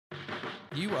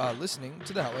You are listening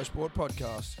to the Hello Sport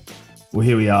Podcast. Well,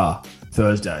 here we are,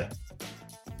 Thursday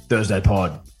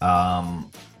pod.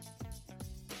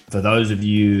 For those of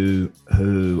you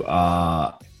who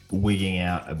are wigging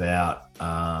out about,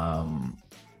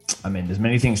 there's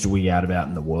many things to wig out about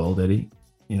in the world, Eddie.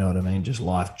 You know what I mean? Just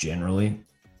life generally.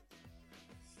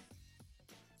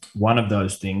 One of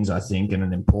those things, I think, and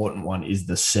an important one, is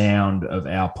the sound of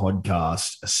our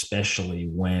podcast, especially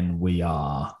when we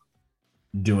are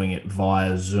doing it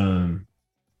via Zoom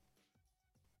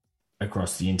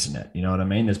across the internet. You know what I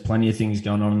mean? There's plenty of things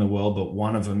going on in the world, but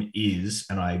one of them is,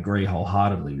 and I agree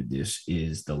wholeheartedly with this,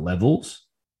 is the levels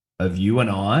of you and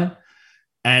I,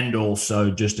 and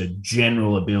also just a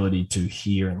general ability to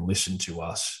hear and listen to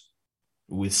us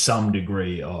with some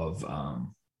degree of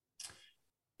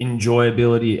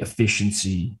enjoyability,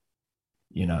 efficiency.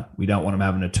 You know, we don't want them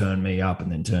having to turn me up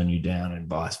and then turn you down and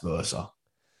vice versa.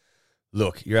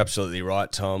 Look, you're absolutely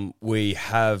right, Tom. We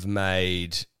have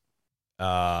made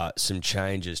some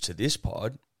changes to this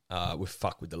pod. We've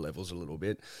fucked with the levels a little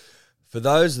bit. For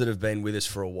those that have been with us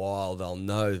for a while, they'll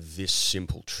know this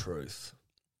simple truth.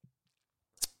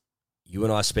 You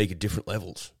and I speak at different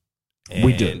levels.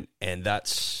 We do. And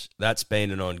that's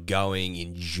been an ongoing,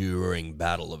 enduring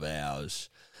battle of ours.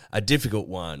 A difficult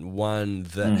one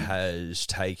that has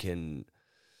taken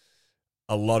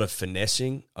a lot of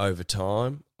finessing over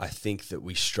time. I think that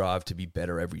we strive to be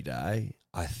better every day.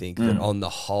 I think that on the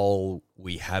whole,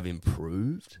 we have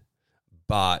improved,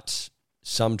 but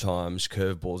sometimes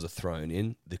curveballs are thrown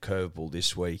in. The curveball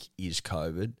this week is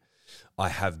COVID. I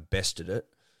have bested it.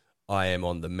 I am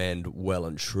on the mend well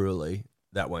and truly.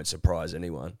 That won't surprise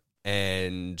anyone.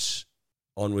 And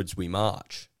onwards we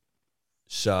march.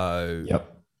 So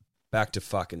back to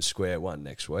fucking square one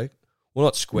next week. Well,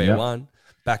 not square one.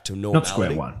 Back to normality. Not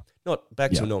square one. Not back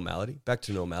to normality. Back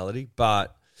to normality.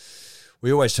 But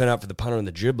we always turn up for the punter and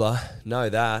the dribbler. Know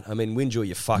that. I mean, whinge all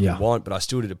you fucking want, but I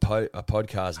still did a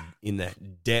podcast in the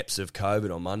depths of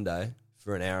COVID on Monday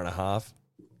for an hour and a half.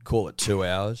 Call it 2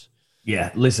 hours.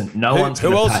 Yeah, listen, no one's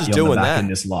going to pat you on the back in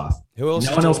this life. No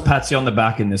one else pats you on the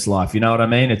back in this life. You know what I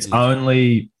mean? It's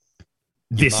only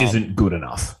this isn't good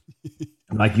enough.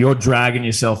 Like, you're dragging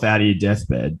yourself out of your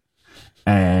deathbed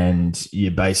and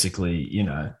you basically, you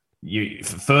know,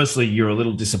 firstly, you're a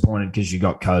little disappointed because you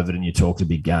got COVID and you talked a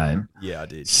big game. Yeah, I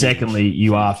did. Secondly,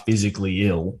 you are physically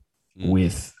ill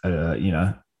with,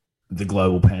 the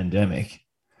global pandemic.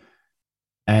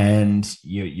 And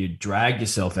you drag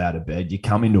yourself out of bed. You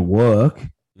come into work.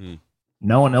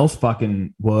 No one else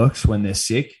fucking works when they're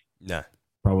sick. No.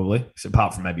 Probably,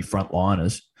 apart from maybe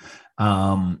frontliners.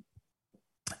 And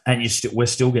we're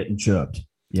still getting chirped.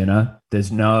 You know,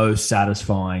 there's no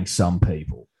satisfying some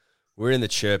people. We're in the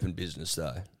chirping business,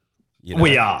 though. You know?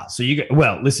 We are. So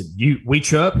we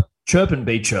chirp and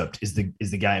be chirped is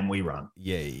the game we run.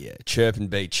 Yeah. Chirp and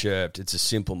be chirped. It's a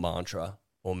simple mantra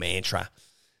or mantra,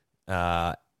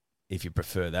 if you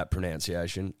prefer that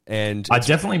pronunciation. And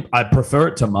I prefer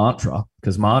it to mantra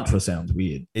because mantra sounds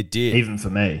weird. It did, even for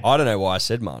me. I don't know why I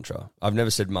said mantra. I've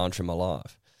never said mantra in my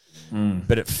life,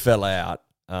 but it fell out.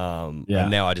 And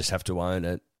now I just have to own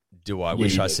it. Do I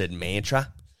wish I said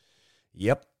mantra?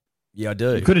 Yep. Yeah, I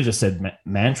do. You could have just said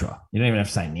mantra. You don't even have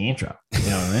to say mantra. You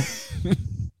know what I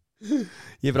mean?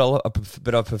 Yeah,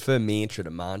 but I prefer mantra to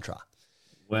mantra.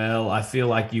 Well, I feel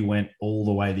like you went all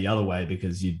the way the other way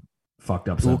because you fucked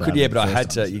up so bad. Yeah, but I had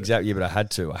to. Exactly. Yeah, but I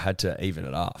had to even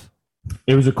it off.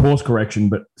 It was a course correction,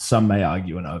 but some may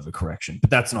argue an overcorrection. But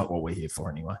that's not what we're here for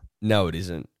anyway. No, it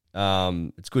isn't.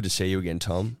 It's good to see you again,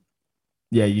 Tom.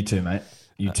 Yeah, you too, mate.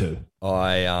 You too.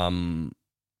 I am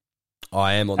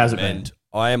on the mend.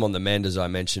 I am on the mend, as I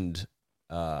mentioned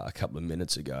a couple of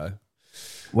minutes ago.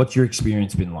 What's your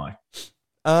experience been like?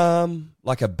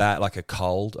 Like a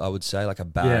cold, I would say, like a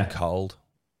bad cold,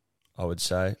 I would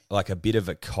say, like a bit of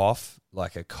a cough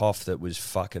that was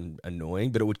fucking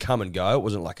annoying, but it would come and go. It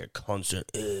wasn't like a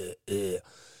constant. It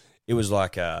was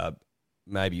like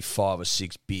maybe 5 or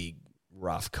 6 big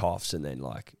rough coughs, and then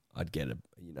like I'd get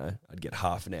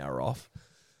half an hour off.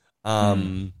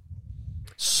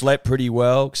 Slept pretty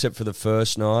well, except for the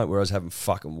first night where I was having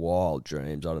fucking wild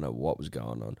dreams. I don't know what was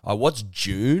going on. I watched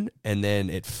June, and then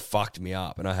it fucked me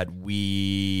up, and I had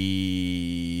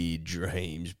weird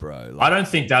dreams, bro. I don't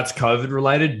think that's COVID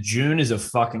related. June is a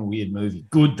fucking weird movie.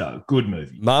 Good though, good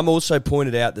movie. Mum also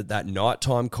pointed out that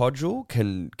nighttime codule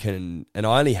can, and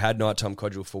I only had nighttime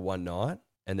codule for one night,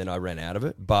 and then I ran out of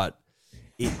it, but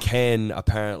it can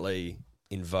apparently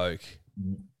invoke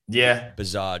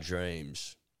bizarre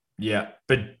dreams. Yeah,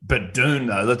 but Dune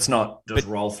though, let's not just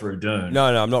roll through Dune. No,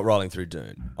 I'm not rolling through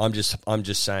Dune. I'm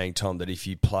just saying, Tom, that if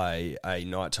you play a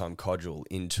nighttime codule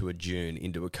into a Dune,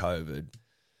 into a COVID,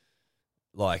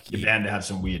 like you're bound to have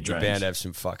some weird dreams. You're bound to have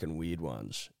some fucking weird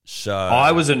ones. So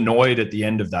I was annoyed at the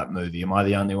end of that movie. Am I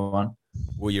the only one?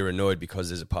 Well, you're annoyed because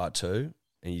there's a part 2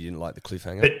 and you didn't like the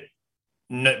cliffhanger? But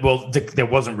no, well, there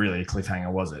wasn't really a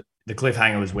cliffhanger, was it? The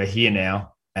cliffhanger was we're here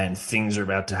now and things are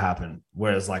about to happen.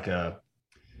 Whereas like I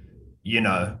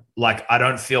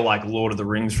don't feel like Lord of the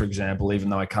Rings, for example, even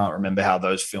though I can't remember how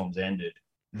those films ended,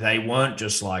 they weren't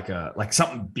just like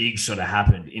something big sort of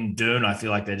happened. In Dune, I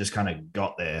feel like they just kind of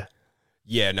got there.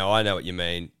 Yeah, no, I know what you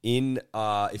mean.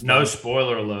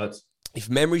 Spoiler alerts. If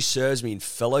memory serves me, in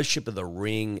Fellowship of the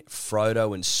Ring,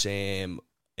 Frodo and Sam,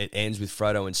 it ends with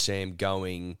Frodo and Sam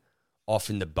going off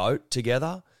in the boat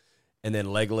together, and then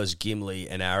Legolas, Gimli,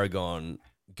 and Aragorn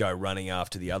go running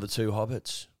after the other 2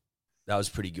 hobbits. That was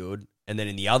pretty good. And then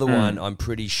in the other one, I'm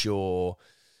pretty sure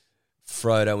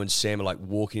Frodo and Sam are like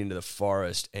walking into the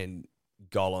forest, and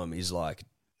Gollum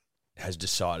has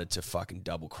decided to fucking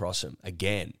double cross him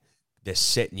again. They're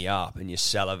setting you up and you're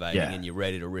salivating and you're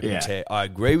ready to rip and tear. I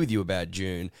agree with you about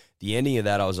Dune. The ending of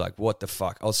that, I was like, what the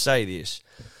fuck? I'll say this.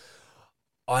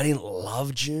 I didn't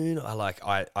love Dune. I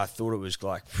thought it was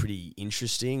like pretty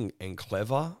interesting and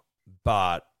clever,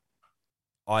 but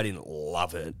I didn't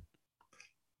love it.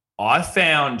 I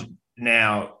found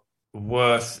now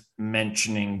worth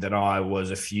mentioning that I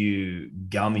was a few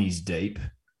gummies deep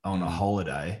on a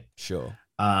holiday. Sure.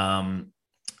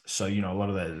 So, a lot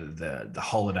of the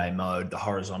holiday mode, the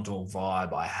horizontal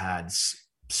vibe I had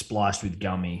spliced with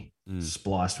gummy,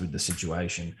 spliced with the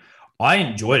situation. I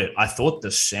enjoyed it. I thought the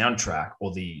soundtrack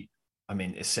soundtrack, I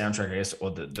guess,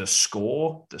 or the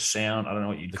score, the sound, I don't know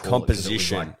what you'd call it. The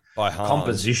composition by Hans.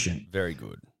 Composition. Very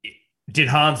good. Did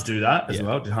Hans do that as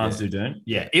well? Did Hans do Dune?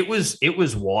 Yeah. It was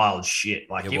wild shit.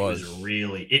 Like it was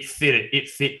really, it fit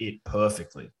it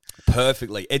perfectly.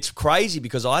 Perfectly. It's crazy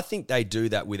because I think they do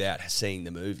that without seeing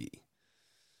the movie.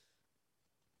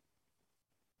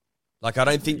 Like, I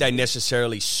don't think they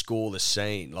necessarily score the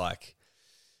scene. Like,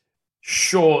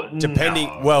 sure, depending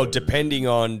on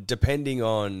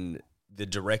the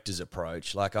director's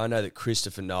approach. Like, I know that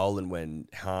Christopher Nolan, when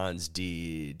Hans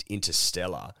did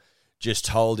Interstellar, just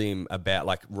told him about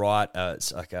write a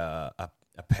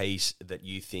piece that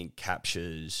you think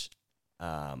captures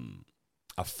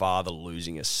a father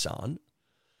losing a son,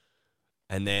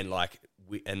 and then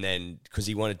because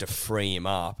he wanted to free him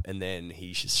up, and then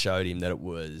he showed him that it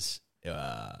was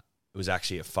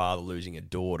actually a father losing a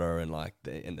daughter, and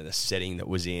and the setting that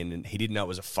was in, and he didn't know it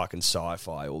was a fucking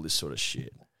sci-fi, all this sort of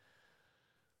shit.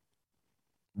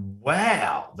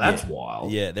 Wow, that's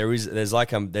wild. Yeah, there's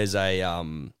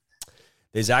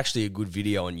actually a good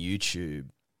video on YouTube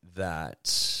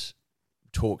that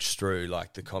talks through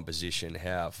the composition,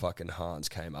 how fucking Hans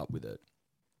came up with it,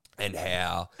 and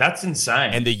how that's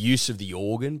insane, and the use of the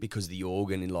organ, because the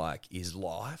organ is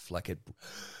life,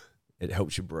 it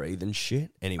helps you breathe and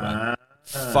shit. Anyway,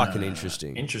 fucking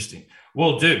interesting. Interesting.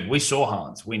 Well, dude, we saw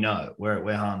Hans. We know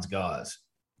we're Hans guys.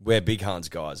 We're big Hans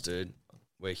guys, dude.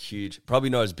 We're huge. Probably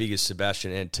not as big as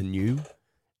Sebastian Antoniou.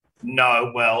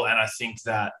 No, well, and I think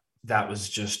that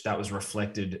was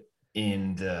reflected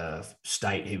in the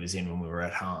state he was in when we were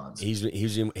at Hans. He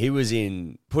was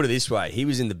in put it this way, he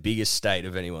was in the biggest state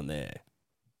of anyone there.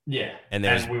 Yeah. And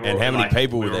how many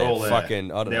people were there?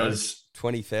 Fucking, I don't know. There was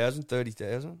 20,000,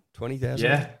 30,000, 20,000?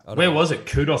 Yeah. Where was it?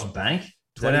 Kudos Bank?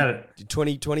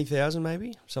 20,000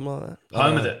 maybe? Something like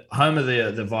that. Home of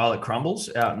the Violet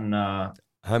Crumbles out in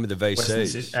home of the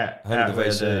VCs. Home of the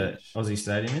VCs. The Aussie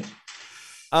Stadium is.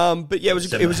 But yeah,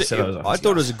 I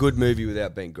thought it was a good movie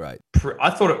without being great.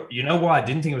 I thought you know why I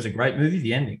didn't think it was a great movie?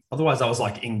 The ending. Otherwise, I was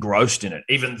engrossed in it,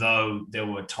 even though there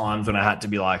were times when I had to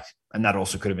be and that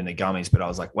also could have been the gummies, but I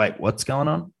was like, wait, what's going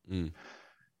on?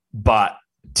 But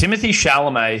Timothée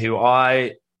Chalamet, who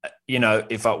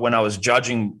when I was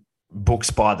judging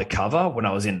books by the cover, when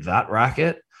I was in that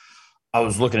racket, I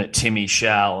was looking at Timmy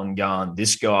Chal and going,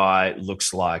 this guy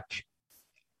looks like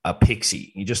a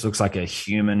pixie. He just looks like a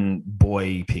human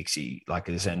boy pixie, like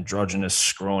this androgynous,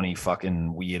 scrawny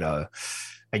fucking weirdo.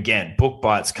 Again, book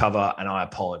by its cover, and I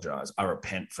apologize. I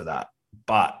repent for that.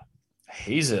 But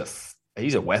he's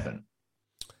a weapon.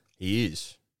 He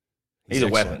is. He's a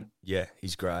weapon. Yeah,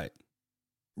 he's great.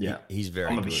 Yeah. He's very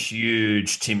good. I'm a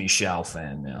huge Timmy Chal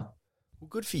fan now. Well,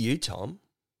 good for you, Tom.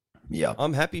 Yeah.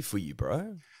 I'm happy for you,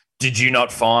 bro. Did you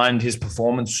not find his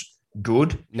performance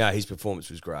good? No, his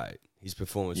performance was great. His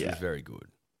performance was very good.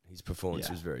 Was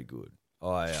very good.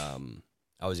 I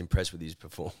was impressed with his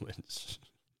performance.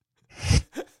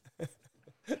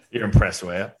 You're impressed,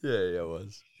 were you? Yeah,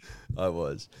 I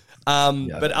was.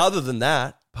 But other than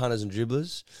that, punters and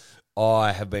dribblers,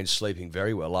 I have been sleeping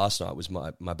very well. Last night was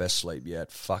my best sleep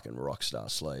yet. Fucking rock star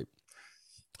sleep.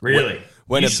 Really?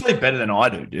 You sleep better than I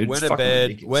do, dude. Went to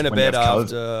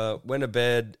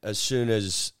bed as soon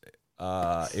as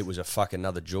it was a fucking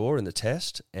another draw in the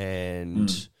test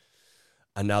and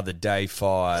another day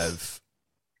 5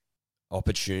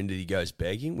 opportunity goes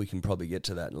begging. We can probably get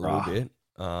to that in a little bit.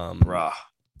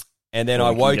 And then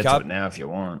I woke up now if you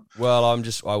want. Well, I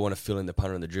want to fill in the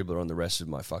punter and the dribbler on the rest of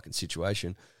my fucking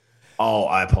situation. Oh,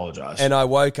 I apologize. And I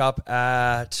woke up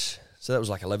at. So that was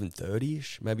like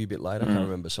 11:30ish, maybe a bit later. I can't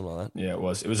remember, something like that. Yeah, it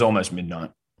was. It was almost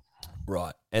midnight.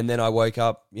 Right. And then I woke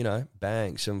up,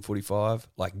 bang, 7:45.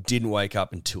 Like, didn't wake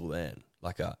up until then.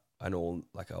 Like all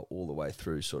the way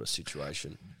through sort of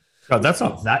situation. God, that's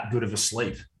not that good of a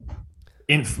sleep.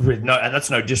 And that's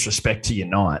no disrespect to your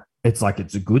night. It's like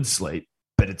it's a good sleep,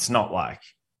 but it's not like,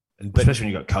 especially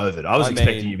when you got COVID. I was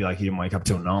expecting you to be like, you didn't wake up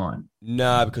till 9.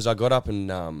 No, because I got up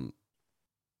and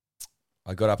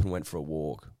went for a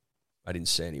walk. I didn't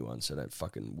see anyone, so don't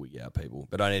fucking wig out people.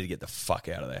 But I need to get the fuck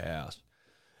out of the house.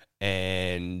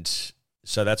 And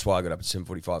so that's why I got up at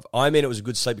 7:45. I mean, it was a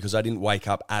good sleep because I didn't wake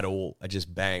up at all. I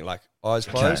just banged, like eyes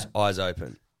closed, eyes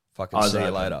open. Fucking eyes see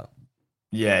open. You later.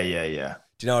 Yeah.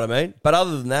 Do you know what I mean? But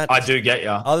other than that... I do get you.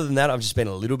 Other than that, I've just been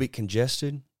a little bit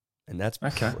congested. And that's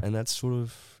okay. And that's sort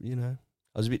of, I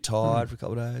was a bit tired for a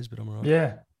couple of days, but I'm all right.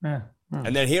 Yeah.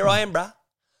 And then here I am, bruh.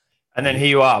 And then here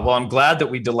you are. Well, I'm glad that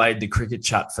we delayed the cricket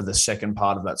chat for the second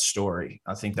part of that story.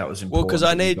 I think that was important. Well, because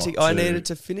I needed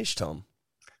to finish, Tom.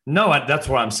 No, that's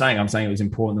what I'm saying. I'm saying it was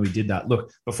important that we did that.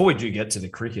 Look, before we do get to the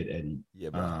cricket, Eddie,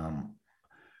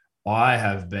 I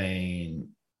have been.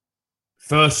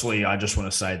 Firstly, I just want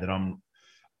to say that I'm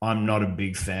not a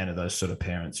big fan of those sort of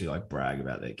parents who like brag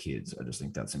about their kids. I just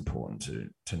think that's important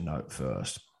to note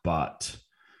first. But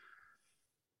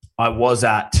I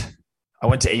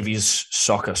went to Evie's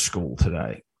soccer school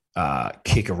today,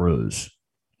 Kickaroos.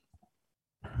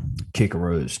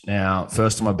 Now,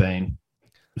 first time I've been,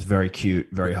 it was very cute,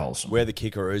 very wholesome. Where the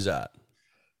Kickaroos at?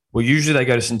 Well, usually they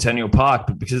go to Centennial Park,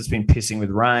 but because it's been pissing with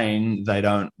rain, they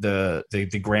don't.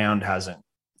 The ground hasn't.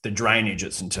 The drainage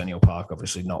at Centennial Park,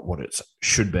 obviously not what it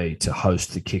should be to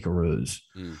host the Kickaroos.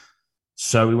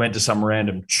 So we went to some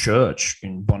random church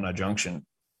in Bondi Junction,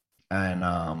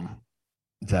 and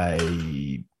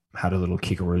they had a little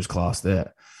Kickaroos class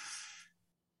there.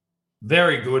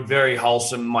 Very good, very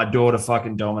wholesome. My daughter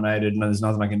fucking dominated, and there's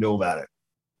nothing I can do about it.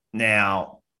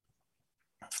 Now,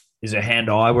 is her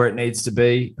hand-eye where it needs to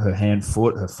be? Her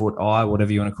hand-foot, her foot-eye,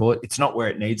 whatever you want to call it. It's not where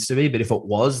it needs to be, but if it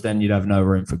was, then you'd have no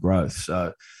room for growth.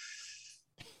 So,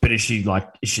 but is she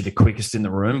the quickest in the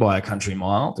room by a country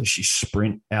mile? Does she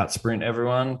out-sprint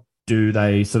everyone? Do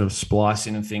they sort of splice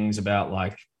in things about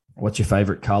like, what's your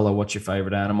favorite color? What's your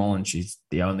favorite animal? And she's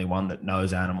the only one that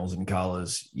knows animals and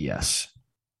colors. Yes.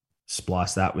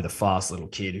 Splice that with a fast little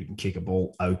kid who can kick a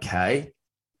ball. Okay.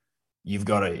 You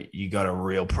got a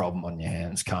real problem on your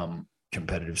hands come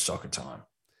competitive soccer time.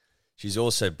 She's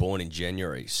also born in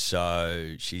January,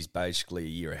 so she's basically a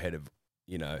year ahead of,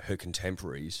 her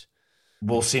contemporaries.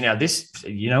 Well, see, now this,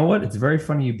 you know what? It's very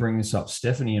funny you bring this up.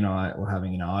 Stephanie and I were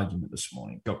having an argument this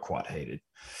morning. Got quite heated.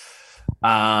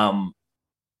 About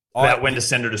when to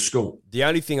send her to school. The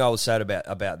only thing I will say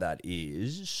about that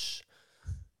is,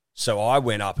 so I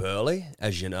went up early,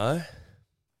 as you know,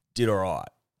 did all right.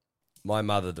 My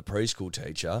mother, the preschool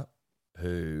teacher,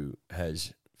 who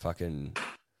has fucking,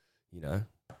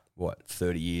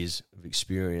 30 years of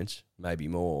experience, maybe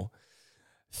more,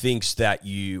 thinks that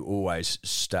you always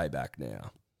stay back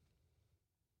now.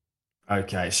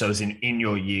 Okay, so it's in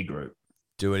your year group.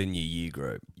 Do it in your year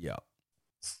group, yeah.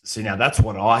 See, now that's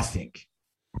what I think.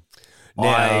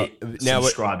 I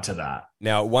subscribe to that.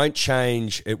 Now, it won't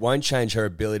change her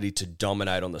ability to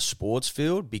dominate on the sports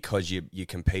field because you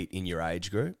compete in your age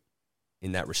group.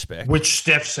 In that respect. Which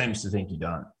Steph seems to think you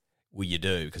don't. Well, you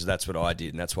do, because that's what I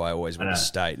did, and that's why I always went to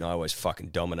state, and I always fucking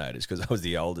dominated, because I was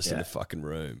the oldest in the fucking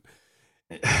room.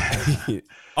 I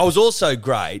was also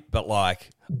great, but like...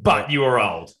 But you were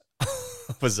old. I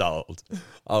was old.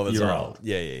 Old.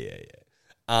 Yeah.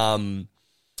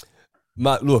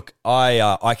 Look,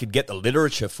 I could get the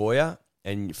literature for you,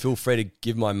 and feel free to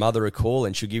give my mother a call,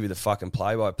 and she'll give you the fucking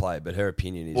play-by-play. But her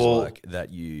opinion is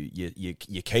that you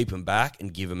keep them back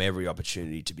and give them every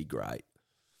opportunity to be great.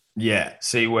 Yeah.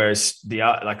 See, whereas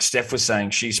like Steph was saying,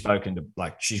 she's spoken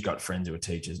to she's got friends who are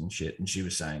teachers and shit, and she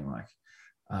was saying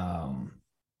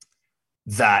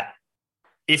that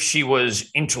if she was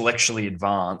intellectually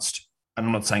advanced and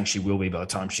I'm not saying she will be by the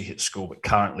time she hits school, but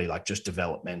currently, like, just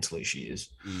developmentally, she is.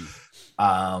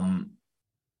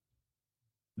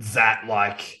 That,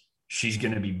 like, she's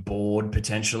going to be bored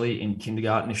potentially in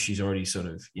kindergarten if she's already sort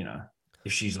of,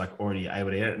 if she's, like, already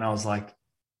able to get it. And I was like,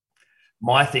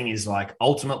 my thing is, like,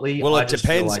 ultimately, well, it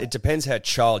depends. It depends how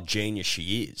child genius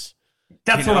she is.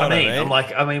 That's what I mean. I'm like,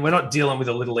 we're not dealing with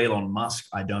a little Elon Musk.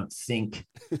 I don't think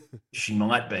she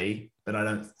might be, but I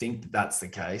don't think that's the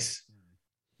case.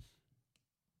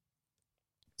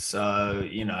 So,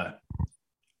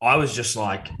 I was just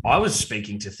like, I was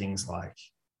speaking to things like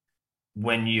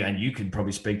when you could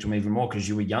probably speak to them even more because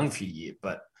you were young for a year,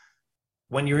 but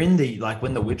when you're in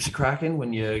when the whips are cracking,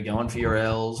 when you're going for your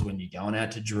L's, when you're going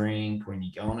out to drink, when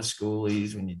you're going to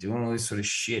schoolies, when you're doing all this sort of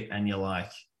shit and you're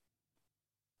like,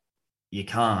 you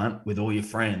can't with all your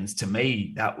friends, to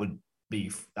me, that would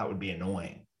be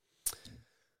annoying.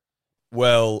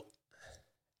 Well,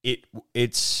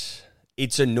 it's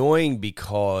annoying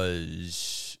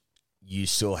because you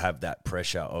still have that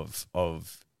pressure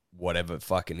of whatever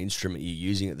fucking instrument you're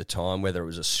using at the time, whether it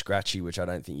was a scratchy, which I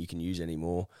don't think you can use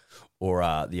anymore, or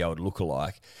the old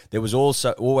lookalike. There was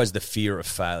also always the fear of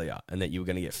failure and that you were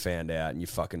going to get found out and you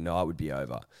fucking know it would be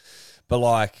over. But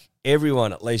like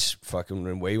everyone, at least fucking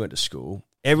when we went to school,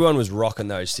 everyone was rocking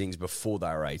those things before they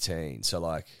were 18. So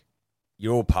like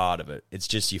you're all part of it. It's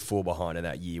just you fall behind in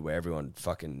that year where everyone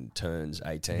fucking turns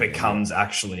 18. Becomes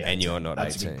actually 18. And you're not 18.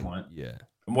 That's a good point. Yeah.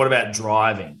 And what about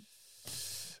driving?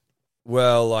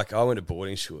 Well, like I went to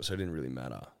boarding school, so it didn't really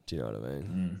matter. Do you know what I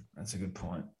mean? That's a good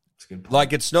point.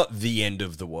 Like it's not the end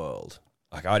of the world.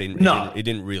 Like it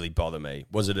didn't really bother me.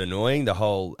 Was it annoying, the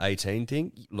whole 18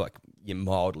 thing? Like you're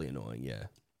mildly annoying, yeah.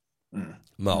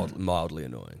 Mildly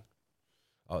annoying,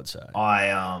 I would say.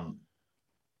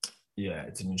 Yeah,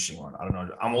 it's an interesting one. I don't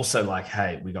know. I'm also like,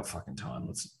 hey, we got fucking time.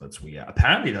 Let's we out.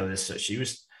 Apparently though, she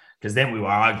was, because then we were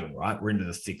arguing, right? We're into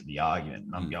the thick of the argument,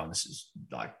 and I'm going, this is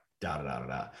like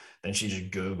da. Then she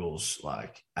just Googles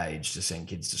like age to send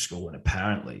kids to school, and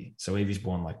apparently, so Evie's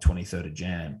born like 23rd of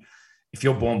Jan. If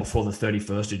you're born before the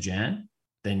 31st of Jan,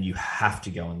 then you have to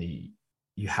go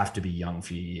you have to be young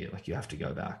for your year. Like you have to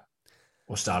go back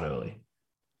or start early.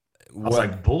 I was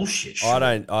like, bullshit. Sure. I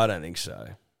don't think so.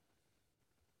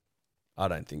 I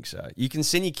don't think so. You can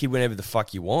send your kid whenever the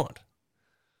fuck you want.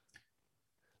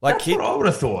 Like that's what I would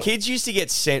have thought. Kids used to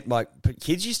get sent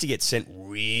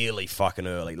really fucking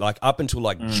early, like up until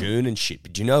like June and shit.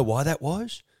 But do you know why that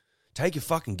was? Take your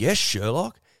fucking guess,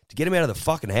 Sherlock. To get them out of the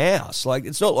fucking house. Like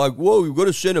it's not like, whoa, we've got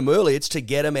to send them early. It's to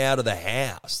get them out of the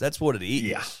house. That's what it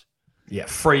is. Yeah.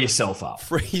 Free yourself up.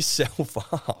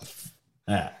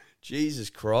 Yeah. Jesus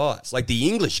Christ. Like the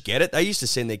English get it. They used to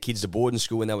send their kids to boarding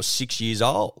school when they were 6 years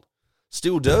old.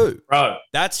 Still do. Bro,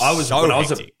 so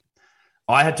hectic.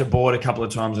 I had to board a couple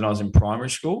of times when I was in primary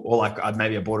school, or like I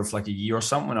boarded for like a year or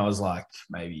something when I was like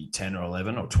maybe 10 or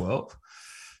 11 or 12.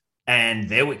 And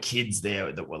there were kids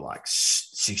there that were like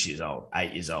 6 years old,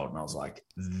 8 years old. And I was like,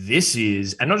 this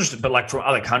is, and not just, but like from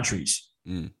other countries,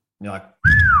 you're like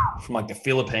from like the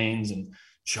Philippines and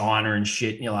China and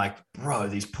shit. And you're like, bro,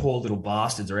 these poor little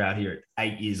bastards are out here at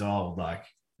 8 years old. Like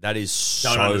that is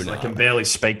so they can barely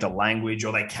speak the language,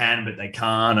 or they can, but they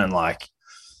can't. And like,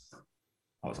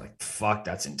 I was like, fuck,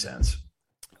 that's intense.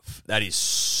 That is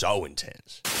so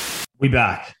intense. We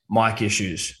back. Mic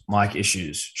issues.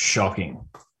 Shocking.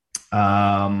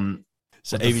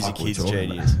 So Evie's a kid's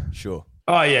genius. Sure.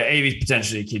 Oh, yeah. Evie's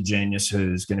potentially a kid genius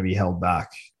who's going to be held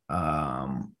back,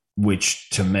 which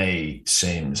to me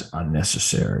seems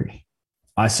unnecessary.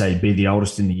 I say be the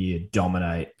oldest in the year,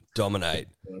 dominate.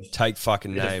 Take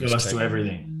fucking names. First to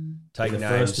everything. Take names.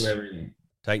 First to everything.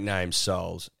 Take names,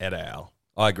 souls, et al.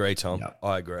 I agree, Tom. Yep.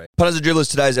 I agree. Punters and Dribblers,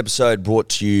 today's episode brought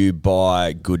to you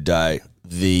by Good Day,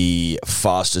 the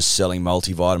fastest selling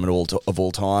multivitamin of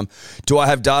all time. Do I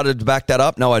have data to back that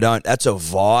up? No, I don't. That's a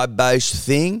vibe-based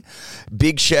thing.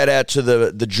 Big shout out to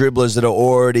the dribblers that are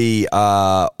already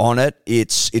on it.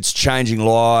 It's changing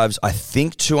lives. I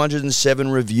think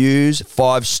 207 reviews,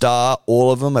 5-star,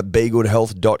 all of them at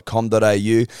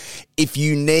begoodhealth.com.au. If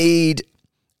you need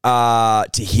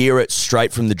to hear it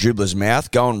straight from the dribbler's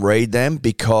mouth, go and read them,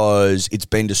 because it's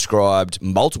been described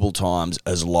multiple times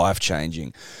as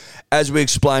life-changing. As we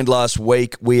explained last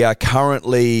week, we are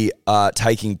currently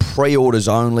taking pre-orders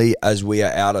only, as we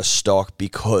are out of stock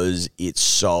because it's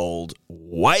sold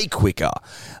way quicker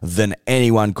than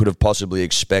anyone could have possibly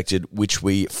expected, which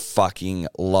we fucking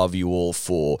love you all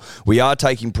for. We are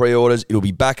taking pre-orders. It'll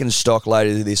be back in stock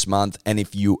later this month, and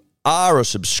if you are a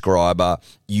subscriber,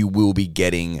 you will be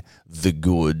getting the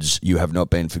goods. You have not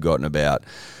been forgotten about.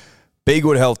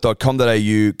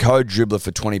 BeGoodHealth.com.au, code Dribbler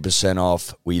for 20%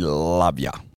 off. We love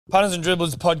ya. Punters and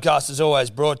Dribblers, the podcast is always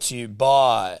brought to you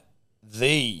by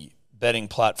the betting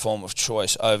platform of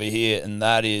choice over here, and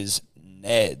that is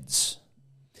Neds.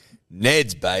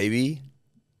 Neds, baby.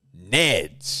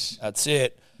 Neds. That's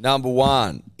it. Number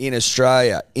one in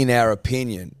Australia, in our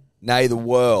opinion. Nay the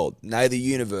world, nay the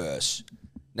universe,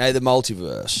 nay the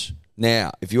multiverse.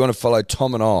 Now, if you want to follow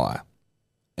Tom and I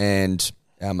and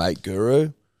our mate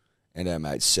Guru and our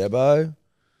mate Sebo,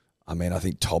 I mean, I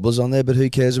think Tobler's on there, but who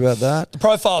cares about that? The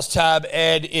Profiles tab,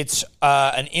 Ed, it's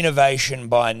an innovation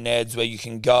by Neds where you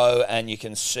can go and you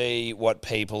can see what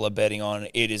people are betting on.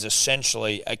 It is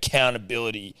essentially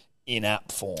accountability in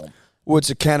app form. Well, it's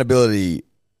accountability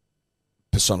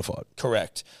personified.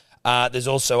 Correct. There's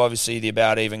also obviously the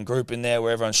About Even group in there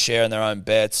where everyone's sharing their own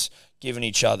bets, giving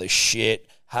each other shit,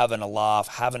 having a laugh,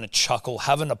 having a chuckle,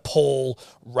 having a Paul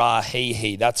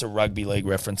Rahihi. That's a rugby league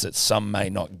reference that some may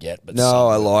not get. But no,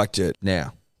 I liked it.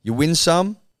 Now, you win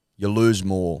some, you lose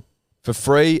more. For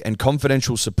free and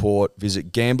confidential support,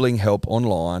 visit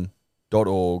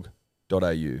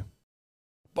gamblinghelponline.org.au.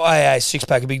 Buy a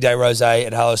six-pack of Big Day Rosé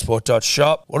at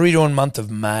hellosport.shop. What are we doing month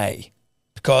of May?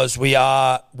 Because we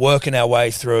are working our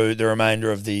way through the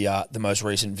remainder of the most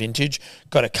recent vintage.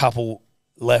 Got a couple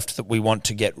left that we want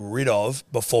to get rid of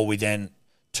before we then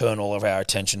turn all of our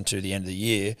attention to the end of the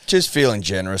year. Just feeling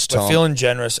generous, Tom. We're feeling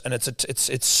generous, and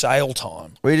it's sale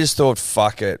time. We just thought,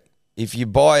 fuck it. If you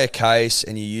buy a case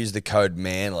and you use the code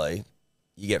MANLY,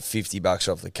 you get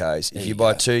 $50 off the case. If you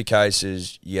buy 2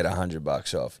 cases, you get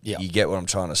 $100 off. Yep. You get what I'm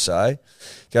trying to say?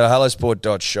 Go to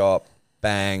hellosport.shop.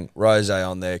 Bang, rosé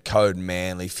on there, code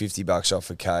MANLY, $50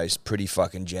 off a case. Pretty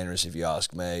fucking generous if you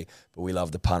ask me. But we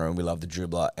love the punter and we love the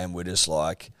dribbler, and we're just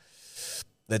like,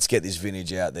 let's get this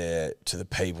vintage out there to the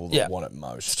people that want it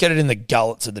most. Let's get it in the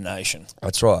gullets of the nation.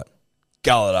 That's right.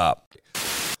 Gull it up.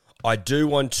 I do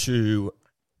want to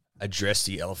address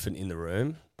the elephant in the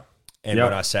room. And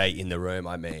when I say in the room,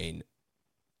 I mean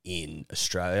in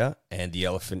Australia. And the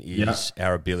elephant is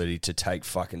our ability to take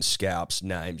fucking scalps,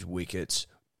 names, wickets,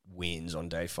 wins on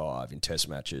day 5 in test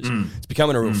matches. It's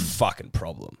becoming a real fucking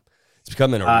problem. It's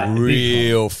becoming a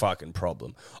real fucking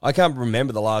problem. I can't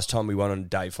remember the last time we won on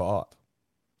day 5.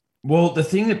 Well, the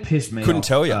thing that pissed me Couldn't off,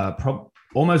 tell you.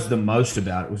 Almost the most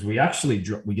about it was we actually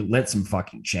we let some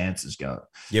fucking chances go.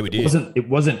 Yeah, we did. It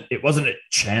wasn't a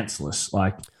chanceless.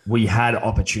 Like, we had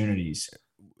opportunities.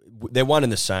 They're one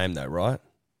and the same though, right?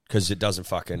 Because it doesn't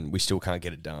we still can't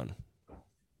get it done.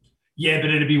 Yeah, but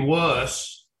it'd be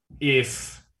worse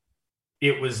if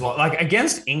it was like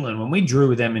against England, when we drew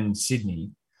with them in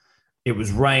Sydney, it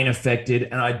was rain affected.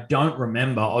 And I don't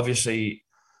remember, obviously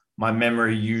my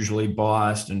memory usually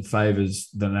biased and favors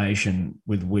the nation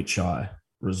with which I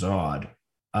reside.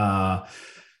 But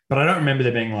I don't remember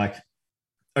there being like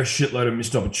a shitload of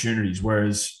missed opportunities.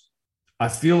 Whereas I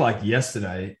feel like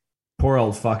yesterday, poor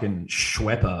old fucking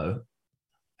Schweppo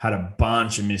had a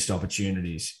bunch of missed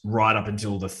opportunities right up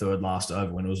until the third last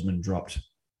over when Usman dropped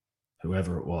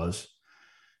whoever it was.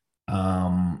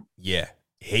 That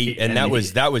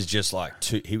was just like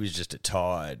he was just a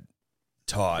tired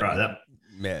right,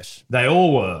 mess. They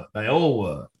all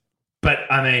were. But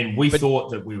I mean, we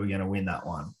thought that we were going to win that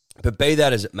one. But be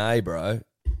that as it may, bro,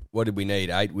 what did we need?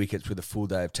 8 wickets with a full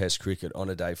day of Test cricket on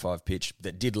a day 5 pitch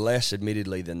that did less,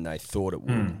 admittedly, than they thought it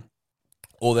would,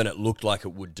 or than it looked like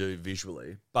it would do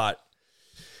visually. But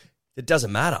it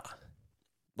doesn't matter.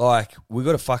 Like, we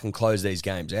got to fucking close these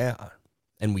games out,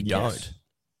 and we don't.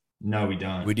 No, we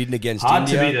don't. We didn't against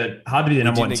India. Hard to be the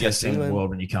number one test team in the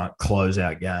world when you can't close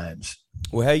out games.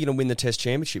 Well, how are you going to win the Test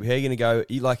championship? How are you going to go?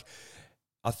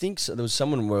 I think there was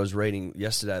someone where I was reading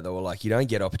yesterday. They were like, you don't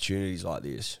get opportunities like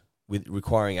this with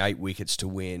requiring 8 wickets to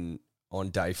win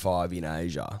on day 5 in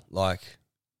Asia. Like,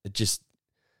 it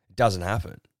doesn't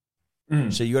happen.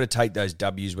 So you got to take those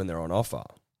W's when they're on offer.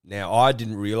 Now, I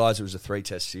didn't realise it was a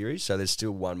 3-test series, so there's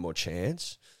still one more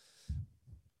chance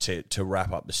to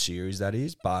wrap up the series, that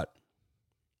is. But,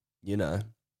 we're going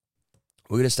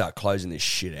to start closing this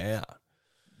shit out.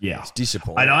 Yeah. It's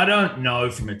disappointing. And I don't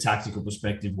know from a tactical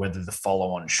perspective whether the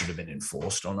follow-on should have been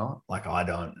enforced or not. Like, I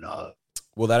don't know.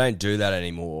 Well, they don't do that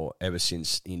anymore ever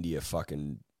since India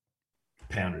fucking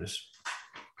pounders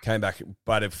came back,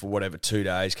 but for whatever 2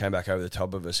 days, came back over the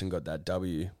top of us and got that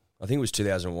W. I think it was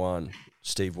 2001,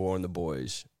 Steve Waugh and the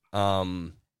boys.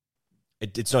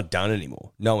 It's not done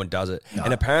anymore. No one does it. No.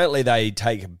 And apparently they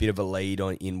take a bit of a lead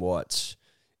in what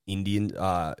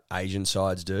Asian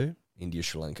sides do. India,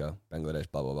 Sri Lanka, Bangladesh,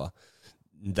 blah, blah, blah.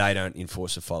 They don't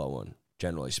enforce a follow-on,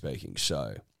 generally speaking.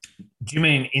 So Do you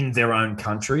mean in their own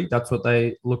country? That's what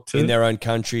they look to? In their own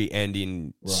country and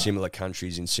in similar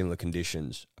countries in similar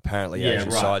conditions. Apparently,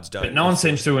 Asian sides don't. But no one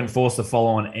seems to enforce the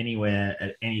follow-on anywhere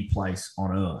at any place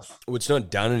on Earth. Well, it's not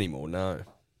done anymore, no.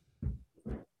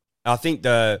 I think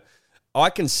I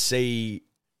can sort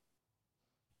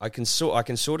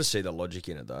of see the logic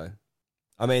in it, though.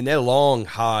 I mean, they're long,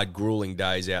 hard, grueling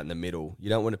days out in the middle. You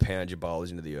don't want to pound your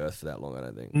bowlers into the earth for that long, I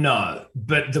don't think. No,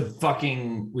 but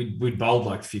we bowled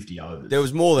like 50 overs. There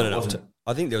was more than enough time.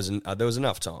 I think there was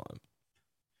enough time.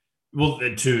 Well,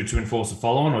 to enforce the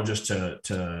follow-on or just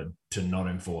to not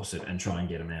enforce it and try and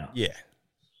get them out? Yeah.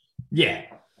 Yeah,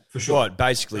 for sure. What,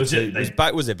 basically was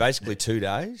it basically 2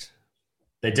 days?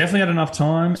 They definitely had enough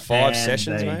time. 5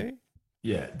 sessions, maybe?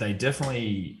 Yeah, they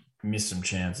definitely missed some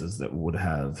chances that would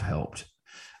have helped.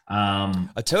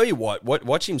 I tell you what,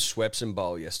 watching Swepson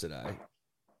bowl yesterday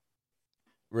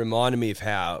reminded me of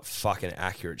how fucking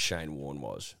accurate Shane Warne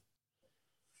was.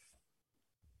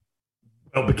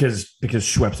 Well, because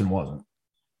Swepson wasn't.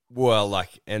 Well,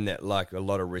 a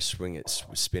lot of wrist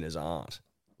spinners aren't.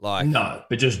 No,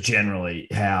 but just generally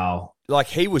how...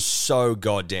 he was so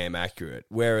goddamn accurate,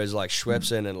 whereas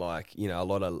Swepson and a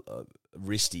lot of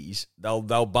wristies, they'll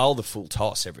bowl the full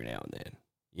toss every now and then.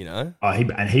 You know,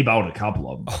 he bowled a couple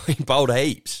of them. He bowled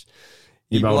heaps.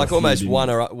 He almost one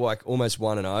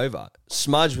and over.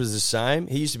 Smudge was the same.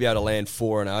 He used to be able to land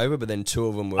 4 and over, but then 2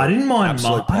 of them were. I don't mind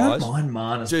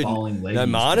Marnus bowling late. No,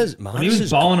 Marnus when he was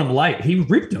bowling them late, he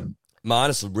ripped them.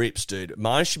 Marnus rips, dude.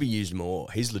 Marnus should be used more.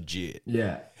 He's legit.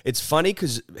 Yeah, it's funny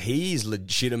because he's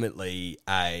legitimately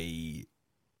a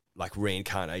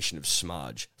reincarnation of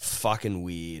Smudge. Fucking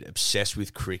weird, obsessed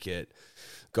with cricket.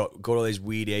 Got all these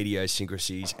weird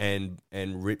idiosyncrasies and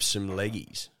rips some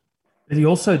leggies. But he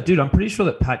also, dude, I'm pretty sure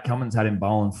that Pat Cummins had him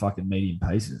bowling fucking medium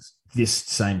paces this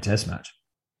same test match.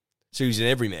 So he's an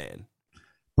everyman.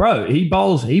 Bro, he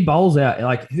bowls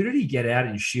out. Who did he get out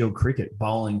in Shield cricket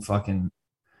bowling fucking...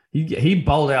 He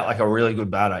bowled out a really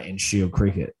good batter in Shield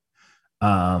cricket.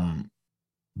 Bowling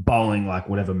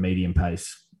whatever medium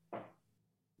pace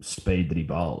speed that he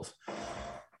bowls.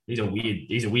 He's a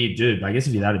weird dude. I guess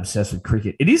if you're that obsessed with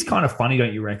cricket, it is kind of funny,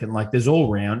 don't you reckon? There's all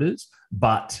rounders,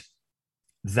 but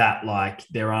that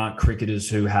there aren't cricketers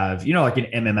who have, in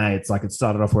MMA, it's it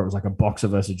started off where it was a boxer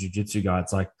versus jiu-jitsu guy.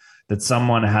 It's that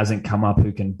someone hasn't come up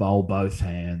who can bowl both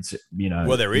hands,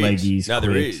 Well, there is. Leggies, no,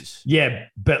 there is. Yeah,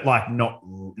 but not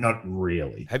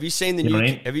really. Have you seen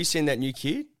Have you seen that new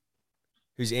kid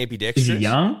who's ambidextrous? Is he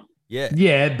young?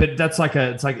 Yeah, but that's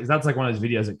that's one of those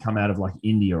videos that come out of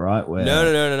India, right? Where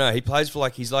No. He plays for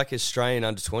he's Australian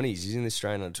under 20s. He's in the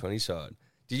Australian under 20 side.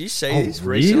 Did you see this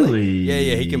recently? Really?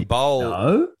 Yeah. He can bowl.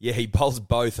 No? Yeah, he bowls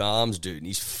both arms, dude, and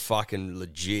he's fucking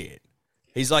legit.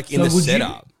 He's in the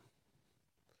setup.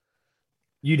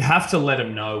 You'd have to let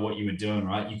him know what you were doing,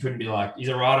 right? You couldn't be he's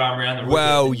a right arm around the root.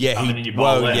 Well, yeah,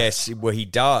 he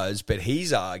does, but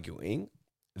he's arguing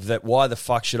that why the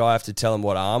fuck should I have to tell them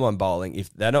what arm I'm bowling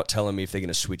if they're not telling me if they're going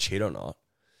to switch hit or not?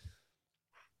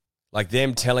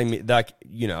 Them telling me,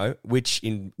 which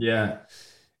in... Yeah.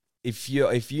 If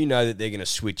you know that they're going to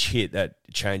switch hit, that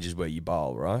changes where you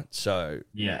bowl, right? So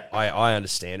yeah, I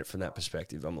understand it from that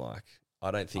perspective. I'm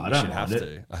I don't think you should have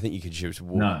to. I think you could choose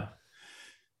walk. No.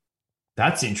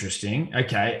 That's interesting.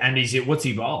 Okay. And what's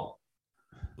he bowl?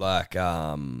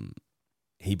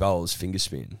 He bowls finger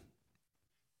spin.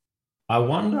 I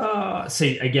wonder,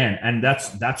 see, again, and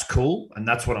that's cool, and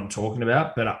that's what I'm talking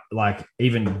about, but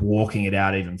even walking it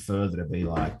out even further to be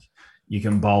you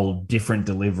can bowl different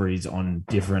deliveries on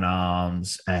different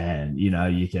arms and,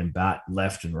 you can bat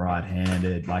left and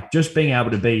right-handed, just being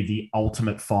able to be the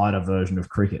ultimate fighter version of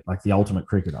cricket, the ultimate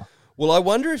cricketer. Well, I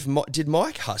wonder did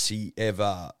Mike Hussey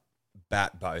ever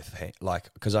bat both hands?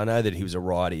 Because I know that he was a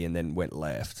righty and then went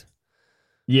left.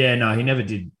 Yeah, no, he never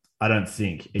did. I don't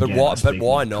think. Again, but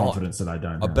why not? Confidence that I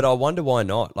don't have. But I wonder why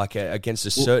not. Against a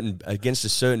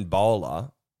certain bowler.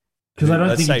 Because I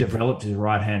don't think he developed his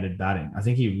right-handed batting. I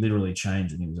think he literally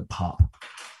changed when he was a pup.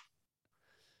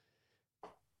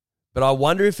 But I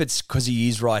wonder if it's because he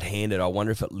is right-handed. I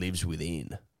wonder if it lives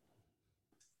within.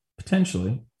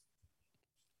 Potentially.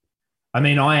 I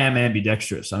mean, I am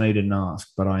ambidextrous. I know you didn't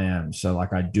ask, but I am. So,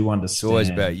 I do understand. It's always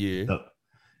about you.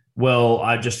 Well,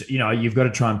 I just, you've got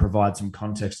to try and provide some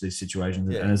context to these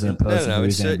situations. Yeah. And as a person who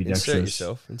is ambidextrous.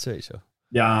 Insert yourself.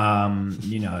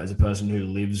 As a person who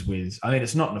lives with,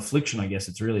 it's not an affliction, I guess.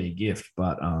 It's really a gift.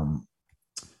 But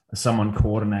as someone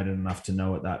coordinated enough to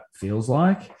know what that feels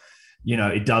like,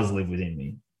 it does live within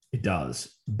me. It does.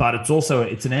 But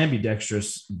it's an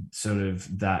ambidextrous sort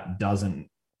of that doesn't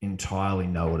entirely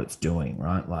know what it's doing,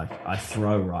 right? Like I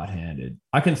throw right-handed.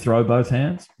 I can throw both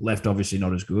hands. Left, obviously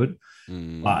not as good,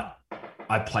 but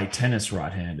I play tennis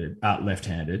right-handed,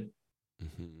 left-handed.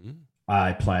 Mm-hmm.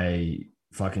 I play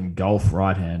fucking golf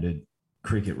right-handed,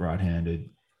 cricket right-handed.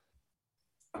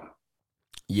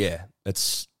 Yeah,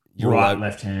 you're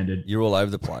left-handed. You're all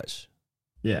over the place.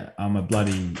 Yeah, I'm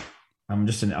an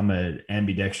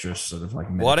ambidextrous sort of like.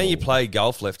 Why don't you play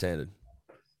golf left-handed?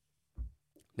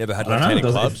 Never had left-handed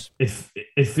clubs?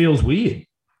 It feels weird.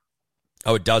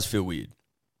 Oh, it does feel weird.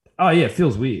 Oh yeah, it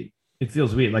feels weird. It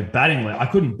feels weird. Like batting, I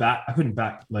couldn't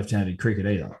bat left-handed cricket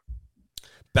either.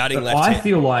 Batting left-handed. I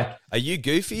feel like. Are you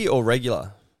goofy or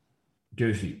regular?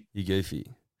 Goofy. You're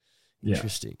goofy. Yeah.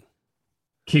 Interesting.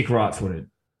 Kick right-footed.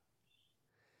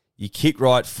 You kick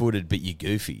right-footed, but you're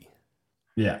goofy.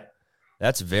 Yeah.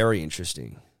 That's very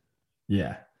interesting.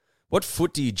 Yeah. What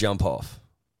foot do you jump off?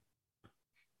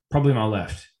 Probably my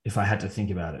left, if I had to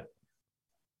think about it.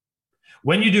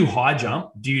 When you do high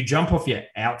jump, do you jump off your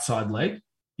outside leg?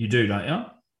 You do, don't you?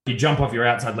 You jump off your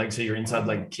outside leg so your inside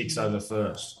leg kicks over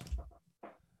first.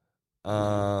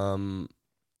 Yeah.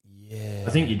 I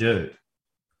think you do.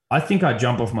 I think I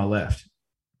jump off my left.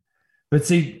 But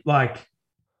see, like...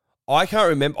 I can't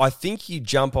remember. I think you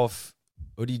jump off...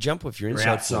 Or do you jump off your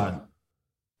inside foot?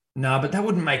 No, but that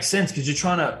wouldn't make sense because you're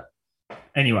trying to...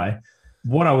 Anyway,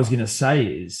 what I was going to say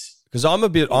is... Because I'm a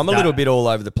little bit all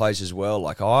over the place as well.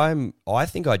 Like I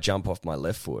think I jump off my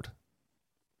left foot.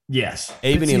 Yes.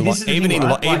 Even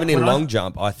in long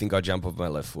jump, I think I jump off my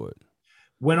left foot.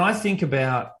 When I think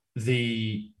about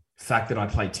the fact that I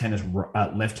play tennis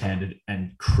left-handed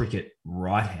and cricket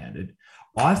right-handed,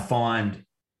 I find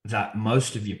that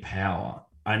most of your power,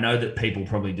 I know that people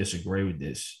probably disagree with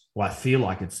this. Well, I feel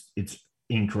like it's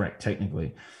incorrect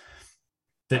technically,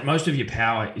 that most of your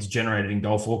power is generated in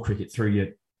golf or cricket through your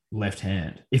left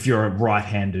hand. If you're a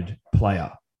right-handed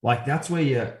player, like that's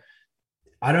where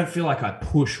I don't feel like I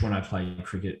push when I play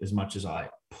cricket as much as I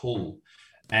pull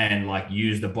and like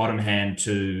use the bottom hand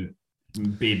to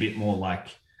be a bit more like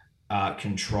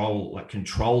control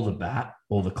the bat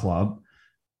or the club,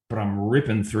 but I'm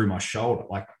ripping through my shoulder.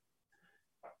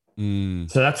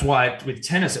 So that's why with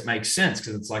tennis, it makes sense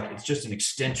because it's just an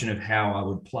extension of how I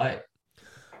would play.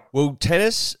 Well,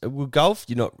 golf,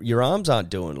 your arms aren't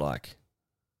doing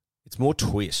it's more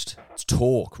twist. It's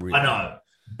torque, really. I know,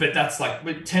 but that's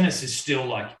but tennis is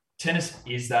still tennis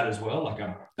is that as well, like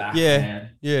a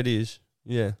backhand. Yeah, it is.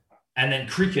 Yeah. And then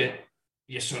cricket,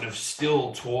 you're sort of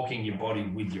still torquing your body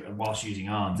whilst using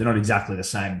arms. They're not exactly the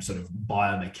same sort of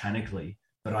biomechanically,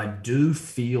 but I do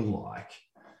feel like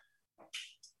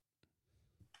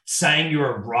saying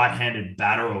you're a right-handed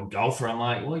batter or golfer, I'm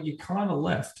like, well, you're kind of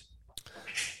left.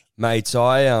 Mates,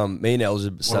 me and Els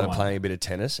have started playing a bit of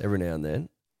tennis every now and then,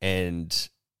 and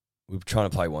we're trying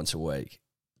to play once a week.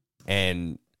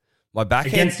 And my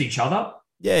backhand... Against each other?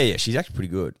 Yeah, she's actually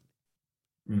pretty good.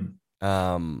 Mm.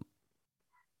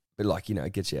 But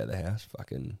it gets you out of the house,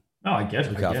 fucking... Oh, I get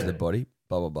it. Look after the body,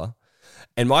 blah, blah, blah.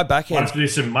 And my backhand... Might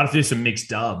have to do some mixed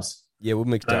dubs. Yeah, we'll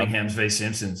mix dubs. Birmingham's v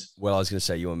Simpsons. Well, I was going to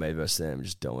say you and me versus them,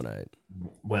 just dominate.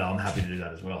 Well, I'm happy to do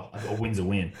that as well. A win's a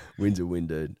win. Win's a win,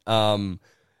 dude.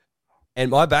 And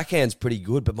my backhand's pretty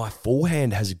good, but my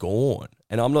forehand has gone.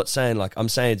 And I'm not saying I'm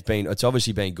saying it's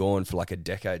obviously been gone for a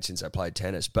decade since I played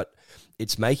tennis, but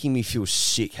it's making me feel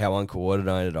sick how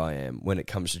uncoordinated I am when it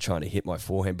comes to trying to hit my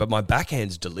forehand. But my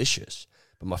backhand's delicious,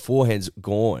 but my forehand's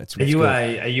gone.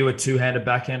 Are you a two-handed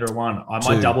backhand or one?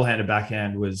 My double-handed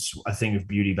backhand was a thing of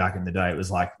beauty back in the day. It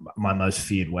was my most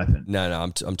feared weapon.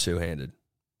 No, I'm two-handed.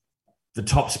 The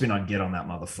top spin I'd get on that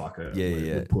motherfucker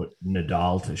would put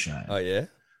Nadal to shame. Oh, yeah?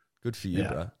 Good for you,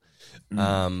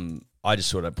 bro. I just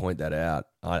sort of point that out.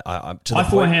 My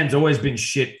forehand's always been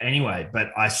shit anyway, but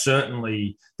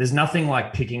there's nothing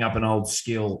like picking up an old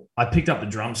skill. I picked up the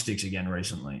drumsticks again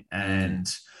recently and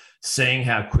seeing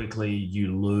how quickly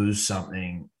you lose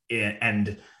something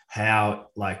and how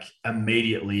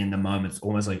immediately in the moment, it's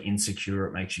almost insecure.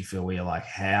 It makes you feel where you're like,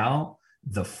 how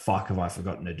the fuck have I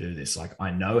forgotten to do this?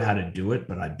 I know how to do it,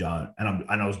 but I don't.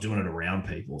 And I was doing it around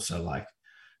people. So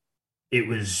it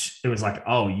was like,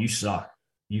 oh, you suck.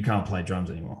 You can't play drums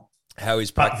anymore. How is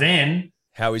practice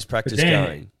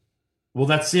going? Well,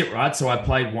 that's it, right? So I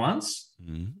played once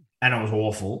and it was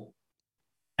awful.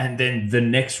 And then the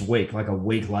next week, a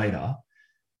week later,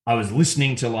 I was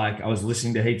listening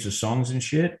to heaps of songs and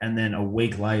shit. And then a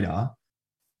week later,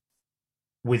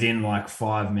 within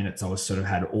 5 minutes, I was sort of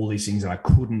had all these things that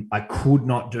I could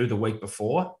not do the week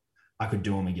before. I could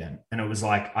do them again. And it was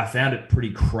I found it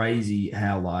pretty crazy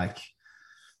how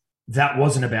that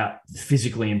wasn't about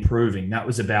physically improving. That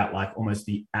was about like almost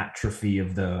the atrophy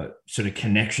of the sort of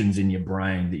connections in your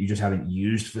brain that you just haven't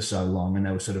used for so long, and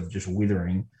they were sort of just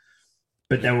withering,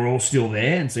 but they were all still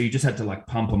there. And so you just had to like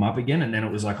pump them up again. And then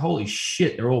it was like, holy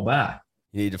shit, they're all back.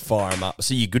 You need to fire them up.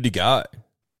 So you're good to go.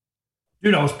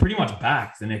 Dude, I was pretty much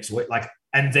back the next week. Like,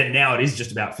 and then now it is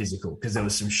just about physical because there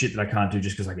was some shit that I can't do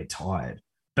just because I get tired.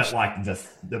 But like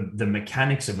the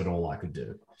mechanics of it all I could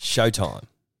do. Showtime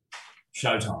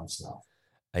Stuff.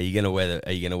 Are you gonna wear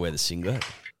the singlet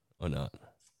or not?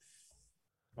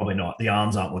 Probably not. The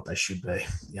arms aren't what they should be.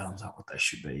 You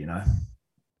know,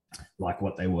 like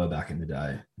what they were back in the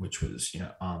day, which was, you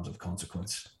know, arms of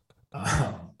consequence.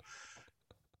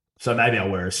 So maybe I'll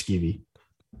wear a skivvy,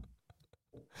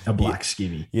 a black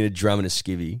skivvy. You're gonna drum in a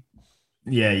skivvy.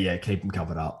 Yeah, keep them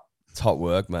covered up. It's hot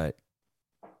work, mate.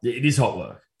 It is hot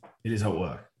work.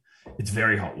 It's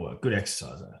very hot work. Good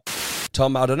exercise, though.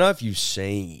 Tom, I don't know if you've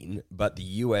seen, but the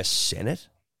US Senate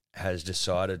has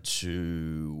decided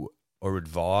decided,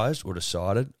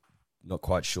 not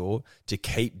quite sure, to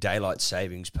keep daylight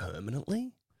savings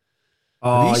permanently.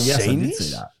 Oh, yes, I did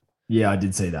see that. Yeah, I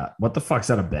did see that. What the fuck's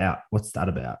that about? What's that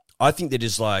about? I think they're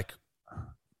just like,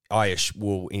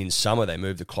 in summer they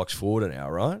move the clocks forward an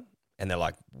hour, right? And they're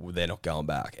like, they're not going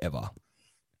back ever.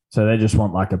 So they just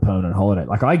want like a permanent holiday.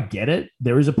 Like, I get it.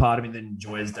 There is a part of me that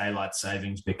enjoys daylight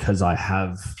savings because I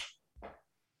have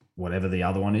whatever the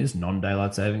other one is,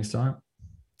 non-daylight savings time,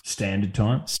 standard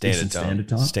time. Standard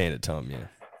time, yeah.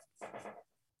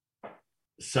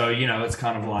 So, you know, it's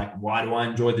kind of like, why do I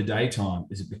enjoy the daytime?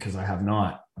 Is it because I have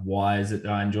night? Why is it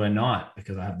that I enjoy night?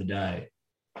 Because I have the day.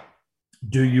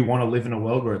 Do you want to live in a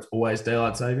world where it's always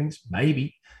daylight savings?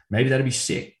 Maybe. Maybe that'd be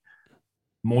sick.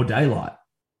 More daylight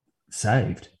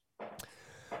saved.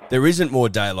 There isn't more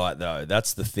daylight, though.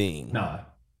 That's the thing. No,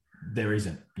 there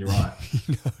isn't. You're right.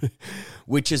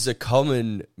 Which is a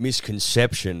common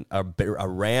misconception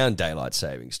around daylight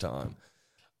savings time.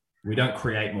 We don't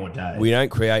create more day. We don't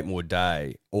create more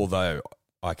day, although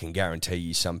I can guarantee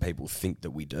you some people think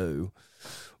that we do.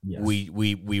 Yes.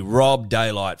 We rob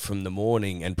daylight from the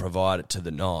morning and provide it to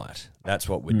the night. That's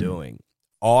what we're doing.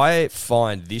 I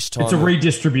find this time... It's a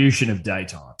redistribution of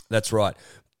daytime. That's right.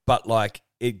 But like...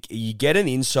 you get an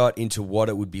insight into what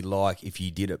it would be like if you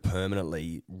did it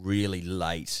permanently really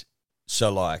late.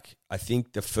 So, like, I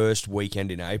think the first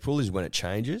weekend in April is when it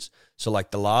changes. So,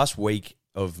 like, the last week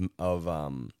of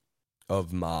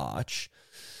March,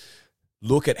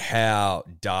 look at how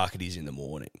dark it is in the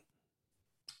morning.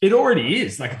 It already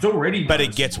is. Like, it's already... But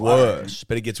it gets worse. And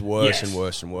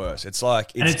worse and worse. It's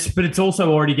like... But it's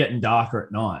also already getting darker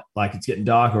at night. Like, it's getting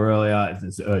darker earlier.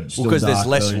 Because there's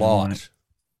less light.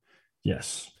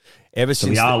 Yes.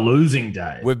 We are losing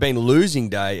day. We've been losing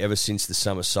day ever since the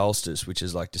summer solstice, which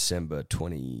is like December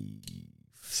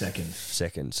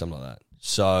 22nd, something like that.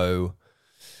 So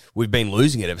we've been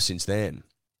losing it ever since then.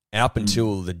 Up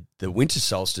until the winter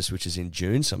solstice, which is in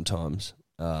June sometimes.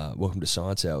 Welcome to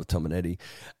Science Hour with Tom and Eddie.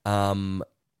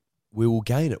 We will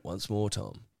gain it once more,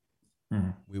 Tom.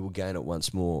 We will gain it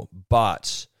once more.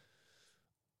 But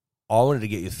I wanted to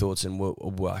get your thoughts on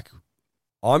like...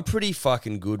 I'm pretty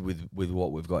fucking good with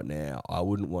what we've got now. I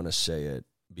wouldn't want to see it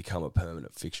become a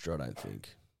permanent fixture, I don't think.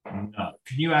 No.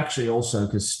 Can you actually also,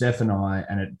 because Steph and I,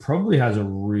 and it probably has a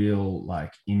real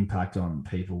like impact on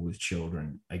people with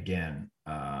children, again,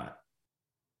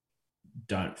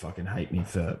 don't fucking hate me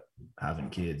for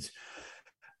having kids.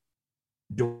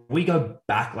 Do we go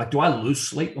back? Like, do I lose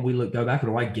sleep when we go back, or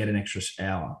do I get an extra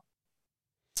hour?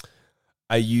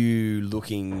 Are you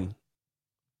looking...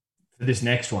 this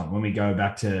next one, when we go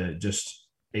back to just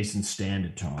Eastern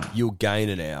Standard Time, you'll gain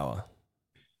an hour.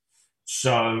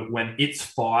 So when it's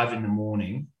 5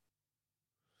 a.m,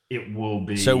 it will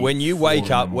be. So when you wake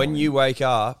up, so 5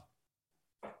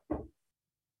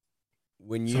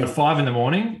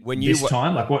 a.m,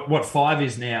 time, like what 5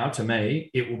 is now to me,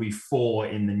 it will be 4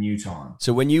 in the new time.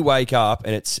 So when you wake up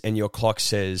and your clock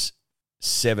says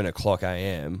 7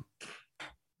 a.m,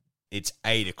 it's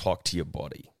 8 o'clock to your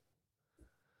body.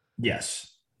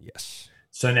 Yes. Yes.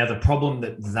 So now the problem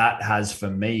that has for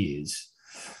me is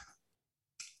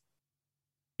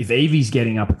if Evie's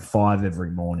getting up at 5 every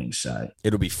morning, say.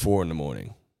 It'll be 4 in the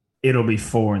morning. It'll be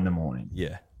 4 in the morning.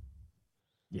 Yeah.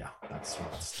 Yeah, that's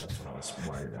what I was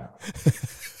worried about.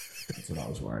 That's what I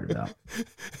was worried about.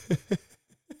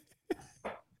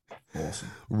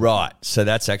 Awesome. Right. So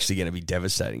that's actually going to be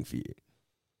devastating for you.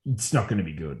 It's not going to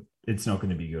be good. It's not going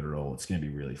to be good at all. It's going to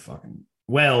be really fucking...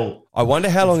 Well, I wonder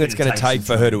how long it's going to take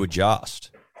for her to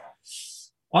adjust.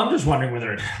 I'm just wondering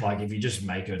whether, if you just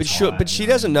make her tired, but she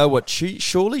doesn't know what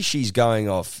surely she's going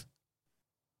off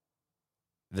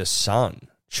the sun.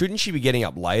 Shouldn't she be getting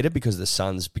up later because the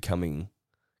sun's coming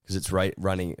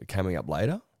up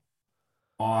later?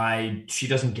 She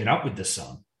doesn't get up with the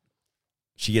sun.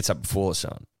 She gets up before the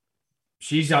sun.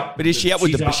 She's up. But is she up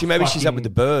with she's up with the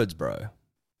birds, bro.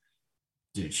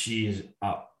 Dude, she is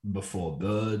up before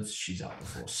birds. She's up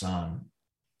before sun.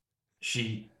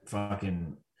 Today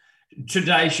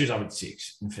she was up at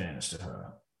 6, in fairness to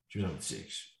her. She was up at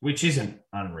 6, which isn't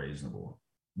unreasonable,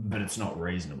 but it's not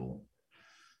reasonable.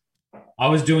 I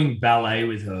was doing ballet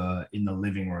with her in the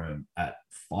living room at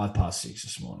 6:05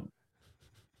 this morning.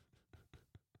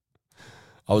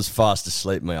 I was fast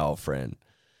asleep, my old friend.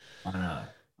 I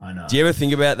know. Do you ever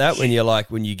think about that when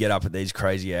you get up at these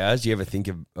crazy hours? Do you ever think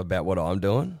about what I'm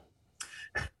doing?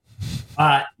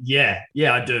 Yeah,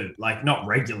 I do. Like, not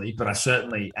regularly, but I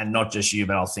certainly, and not just you,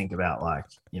 but I'll think about, like,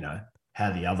 you know,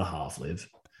 how the other half live,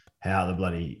 how the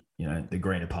bloody, you know, the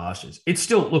greener pastures. It's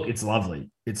still, look, it's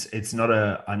lovely. It's not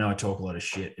I know I talk a lot of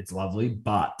shit. It's lovely,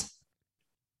 but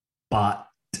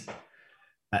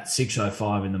at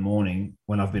 6:05 in the morning,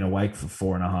 when I've been awake for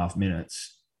 4.5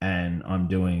 minutes and I'm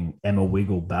doing Emma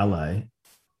Wiggle ballet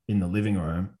in the living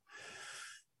room,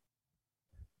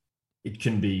 it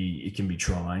can be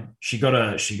trying. She got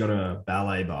a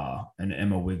ballet bar, an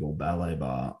Emma Wiggle ballet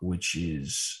bar, which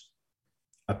is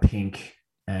a pink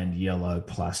and yellow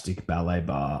plastic ballet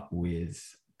bar with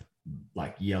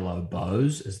like yellow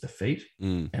bows as the feet.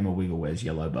 Emma Wiggle wears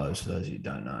yellow bows, for those of you who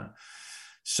don't know.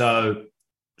 So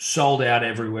sold out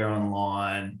everywhere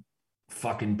online.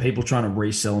 Fucking people trying to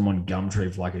resell them on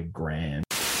Gumtree for like $1,000.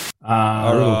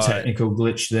 A little technical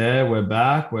glitch there. We're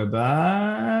back.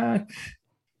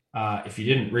 If you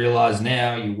didn't realize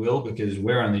now, you will, because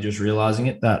we're only just realizing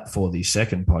it, that for the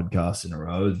second podcast in a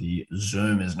row, the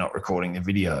Zoom is not recording the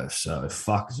video. So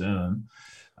fuck Zoom.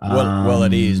 Well,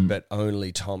 it is, but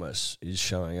only Thomas is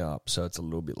showing up. So it's a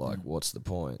little bit like, what's the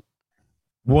point?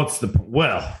 Well,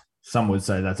 some would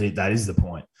say that's it. That is the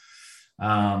point.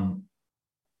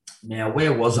 Now,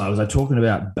 where was I? Was I talking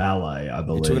about ballet, I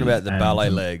believe? You're talking about the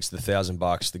ballet legs, the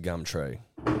 $1,000, the Gumtree.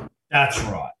 That's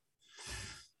right.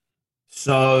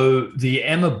 So the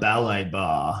Emma Ballet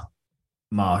Bar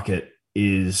market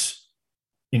is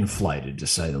inflated, to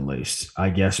say the least.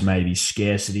 I guess maybe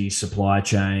scarcity, supply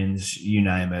chains, you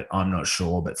name it. I'm not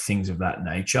sure, but things of that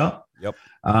nature. Yep.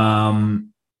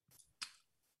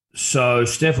 So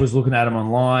Steph was looking at them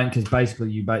online because basically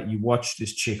you watch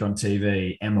this chick on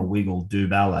TV, Emma Wiggle, do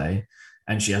ballet,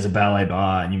 and she has a ballet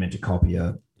bar and you're meant to copy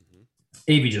her.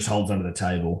 Evie just holds under the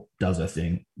table, does her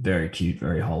thing. Very cute,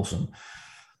 very wholesome.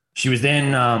 She was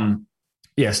then,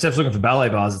 Steph's looking for ballet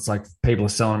bars. It's like people are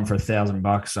selling for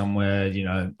 $1,000 somewhere, you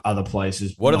know, other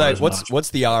places. What are they? What's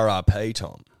the RRP,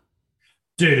 Tom?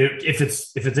 Dude, if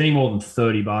it's any more than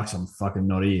 $30, I'm fucking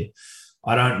not here.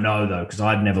 I don't know though, because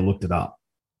I'd never looked it up,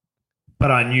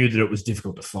 but I knew that it was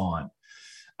difficult to find.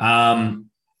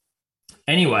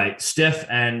 Anyway, Steph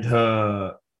and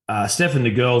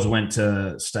the girls went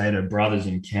to stay at her brother's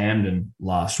in Camden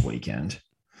last weekend.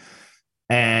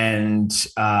 And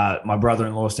my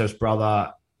brother-in-law, Steph's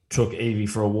brother, took Evie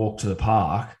for a walk to the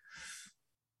park.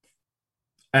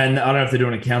 And I don't know if they're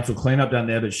doing a council cleanup down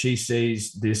there, but she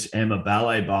sees this Emma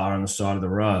Ballet Bar on the side of the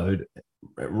road.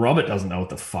 Robert doesn't know what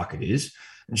the fuck it is.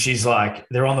 And she's like,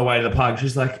 they're on the way to the park.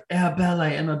 She's like, Emma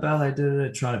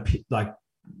Ballet, trying to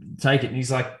take it. And he's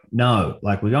like, no,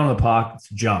 like, we're going to the park. It's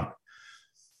junk.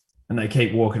 And they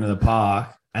keep walking to the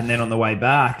park. And then on the way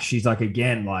back, she's like,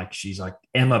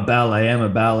 Emma Ballet.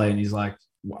 And he's like,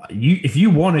 if you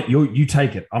want it, you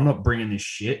take it. I'm not bringing this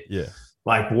shit. Yeah.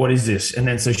 Like, what is this? And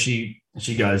then so she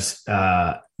goes,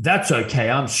 that's okay.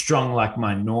 I'm strong like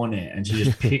my Nornet. And she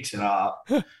just picks it up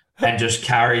and just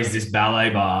carries this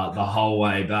ballet bar the whole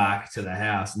way back to the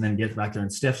house and then gets back there.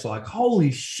 And Steph's like,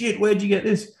 holy shit, where'd you get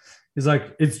this? He's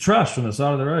like, it's trash from the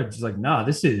side of the road. She's like, nah,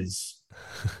 this is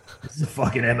a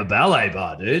fucking Emma Ballet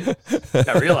Bar, dude.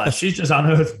 I realize she's just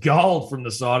unearthed gold from the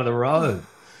side of the road.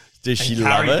 Does she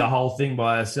love it? The whole thing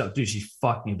by herself. Dude, she's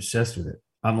fucking obsessed with it.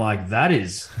 I'm like,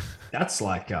 that's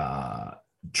like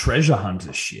treasure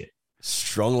hunter shit.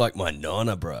 Strong like my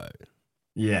nonna, bro.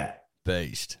 Yeah.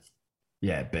 Beast.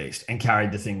 Yeah, beast. And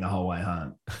carried the thing the whole way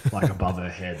home, like above her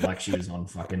head, like she was on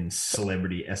fucking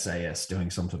Celebrity SAS doing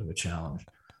some sort of a challenge.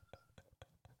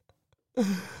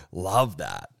 Love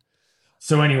that.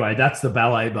 So anyway, that's the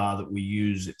ballet bar that we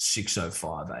use at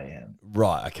 6:05 a.m.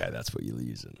 Right. Okay. That's what you're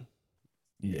using.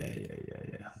 Yeah.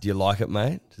 Do you like it,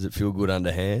 mate? Does it feel good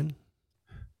underhand?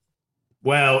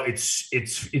 Well, it's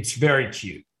very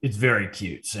cute. It's very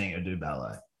cute seeing her do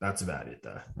ballet. That's about it,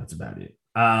 though. That's about it.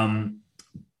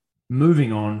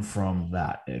 moving on from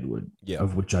that, Edward,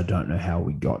 of which I don't know how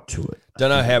we got to it. Don't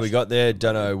know how we got there.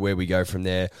 Don't know where we go from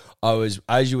there.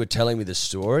 As you were telling me the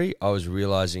story, I was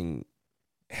realizing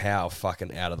how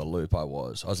fucking out of the loop I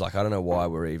was. I was like, I don't know why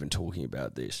we're even talking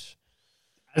about this.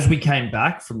 As we came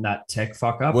back from that tech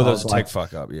fuck up. Well, there was a tech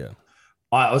fuck up, yeah.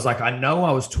 I was like, I know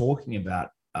I was talking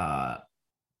about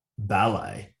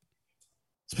ballet,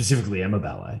 specifically Emma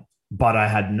Ballet, but I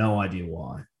had no idea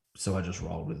why. So I just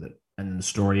rolled with it. And the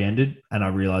story ended, and I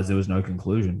realized there was no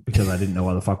conclusion because I didn't know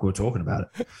why the fuck we were talking about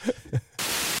it.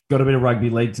 Got a bit of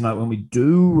rugby league tonight. When we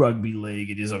do rugby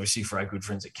league, it is obviously for our good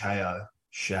friends at KO.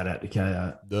 Shout out to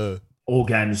KO. Duh. All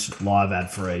games live ad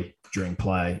free during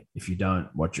play. If you don't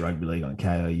watch rugby league on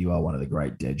KO, you are one of the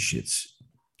great dead shits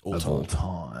of all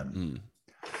time.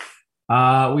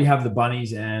 We have the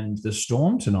Bunnies and the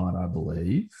Storm tonight, I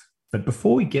believe. But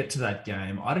before we get to that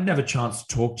game, I didn't have a chance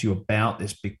to talk to you about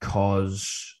this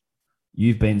because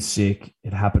you've been sick.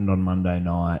 It happened on Monday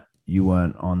night. You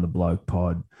weren't on the Bloke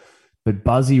Pod. But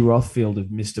Buzzy Rothfield of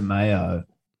Mr. Mayo,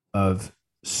 of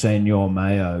Senor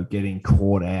Mayo, getting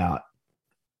caught out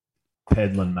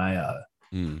peddling mayo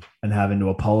and having to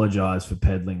apologize for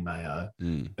peddling mayo,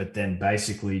 but then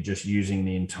basically just using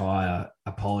the entire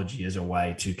apology as a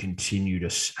way to continue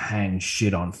to hang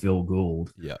shit on Phil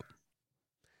Gould. Yeah.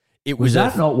 Was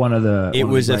that not one of the? It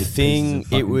was a thing.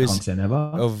 It was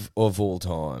of all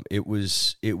time. It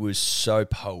was so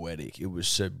poetic. It was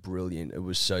so brilliant. It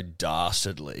was so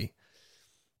dastardly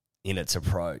in its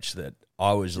approach that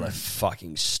I was left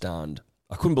fucking stunned.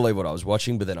 I couldn't believe what I was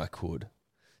watching, but then I could.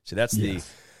 So that's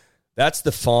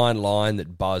the fine line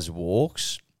that Buzz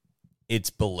walks.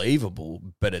 It's believable,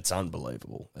 but it's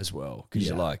unbelievable as well because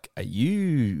you're like,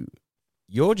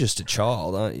 You're just a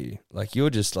child, aren't you? Like you're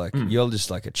just like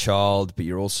a child, but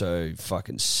you're also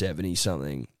fucking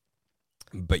 70-something.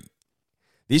 But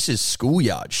this is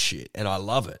schoolyard shit, and I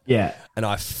love it. Yeah. And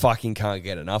I fucking can't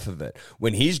get enough of it.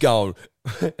 When he's going,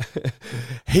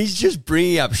 he's just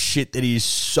bringing up shit that is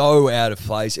so out of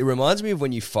place. It reminds me of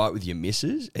when you fight with your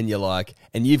missus, and you're like,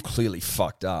 and you've clearly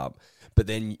fucked up, but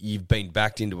then you've been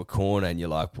backed into a corner, and you're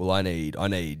like, well, I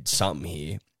need something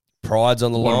here. Pride's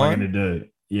on the line. What am I going to do?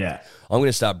 Yeah, I'm going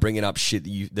to start bringing up shit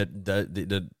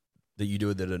that you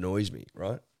do that annoys me,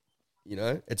 right? You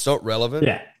know, it's not relevant.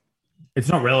 Yeah, it's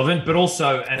not relevant, but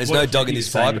also and there's no dog in this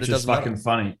fight, but it doesn't fucking matter.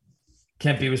 Funny.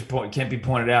 Kempy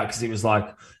pointed out because he was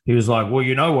like, well,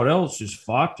 you know what else is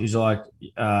fucked? He's like,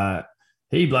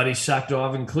 he bloody sacked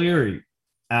Ivan Cleary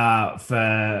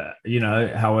for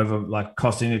however like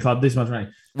costing the club this much money.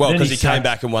 Well, because he came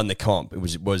back and won the comp. It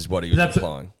was what he was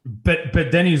implying.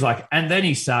 But then he's like, and then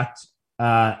he sacked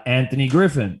Anthony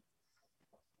Griffin.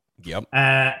 Yep.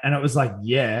 And it was like,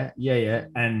 yeah.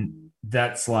 And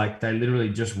that's like, they literally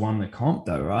just won the comp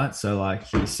though, right? So like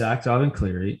he sacked Ivan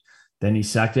Cleary, then he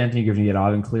sacked Anthony Griffin to get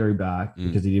Ivan Cleary back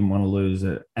because he didn't want to lose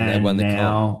it. And they won the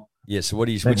now, comp. Yeah, so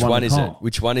which one is it?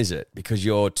 Which one is it? Because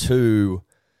your two,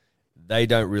 they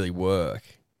don't really work.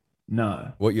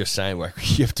 No. What you're saying,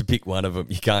 like, you have to pick one of them.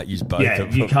 You can't use both of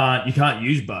them. You can't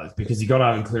use both because he got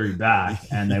Ivan Cleary back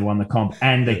and they won the comp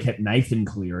and they kept Nathan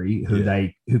Cleary, who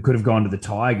could have gone to the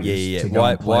Tigers.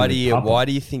 Yeah. Why do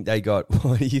you think they got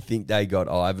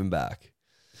Ivan back?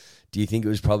 Do you think it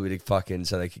was probably to fucking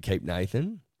so they could keep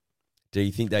Nathan? Do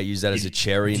you think they used that as a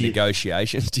cherry in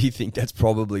negotiations? Do you think that's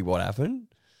probably what happened?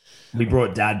 We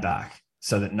brought Dad back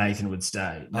so that Nathan would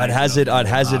stay. I'd hazard a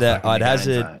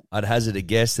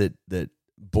guess that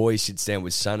boy sits down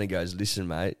with son and goes, "Listen,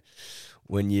 mate,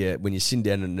 when you sit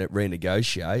down and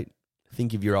renegotiate,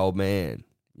 think of your old man.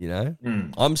 You know,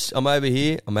 I'm over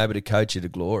here. I'm able to coach you to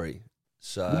glory.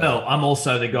 So well, I'm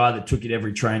also the guy that took you to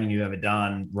every training you've ever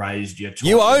done, raised you.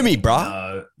 You owe me, bruh.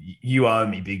 No, you owe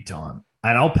me big time,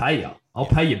 and I'll pay you. I'll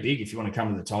pay you big if you want to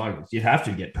come to the Tigers. You'd have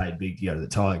to get paid big to go to the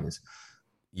Tigers.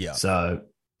 Yeah. So,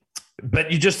 but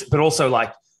also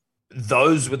like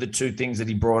those were the two things that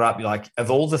he brought up. You're like, of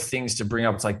all the things to bring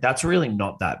up, it's like, that's really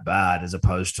not that bad as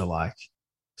opposed to like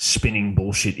spinning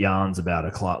bullshit yarns about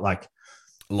a club. Like,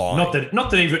 lying.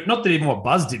 Not that even what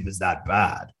Buzz did was that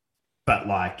bad, but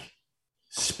like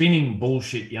spinning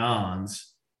bullshit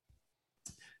yarns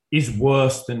is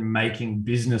worse than making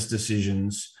business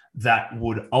decisions that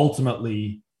would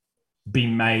ultimately be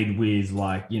made with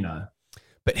like, you know.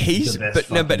 But he's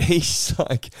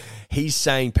like, he's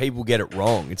saying people get it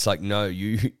wrong. It's like, no,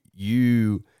 you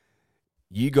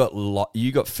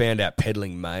got found out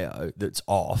peddling mayo that's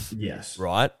off. Yes.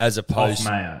 Right? As opposed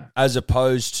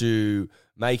to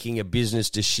making a business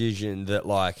decision that,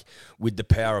 like, with the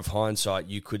power of hindsight,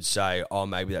 you could say, oh,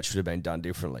 maybe that should have been done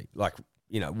differently. Like,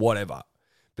 you know, whatever.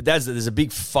 But there's a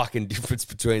big fucking difference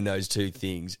between those two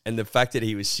things. And the fact that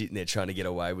he was sitting there trying to get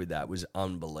away with that was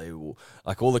unbelievable.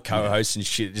 Like, all the co-hosts and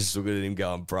shit just looking at him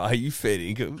going, bro, are you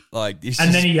fitting? Like, this and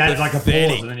is then he had like a pathetic.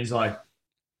 pause, and then he's like,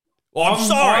 well, I'm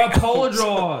sorry. I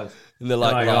apologize. And they're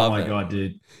like, oh my God,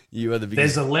 dude. You are the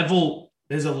biggest. There's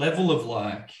a level of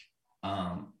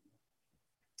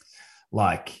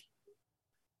like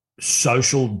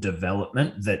social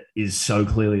development that is so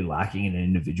clearly lacking in an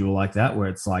individual like that, where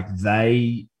it's like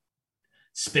they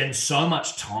spend so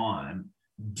much time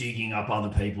digging up other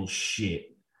people's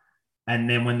shit. And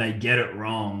then when they get it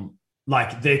wrong,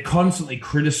 like they're constantly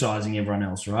criticizing everyone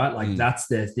else, right? Like that's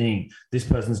their thing. This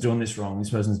person's doing this wrong. This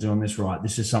person's doing this right.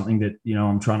 This is something that,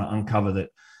 I'm trying to uncover that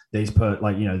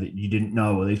that you didn't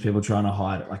know, or these people are trying to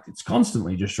hide it. Like it's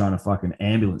constantly just trying to fucking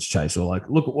ambulance chase, or like,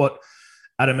 look at what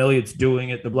Adam Elliott's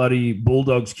doing at the bloody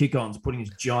Bulldogs kick-ons, putting his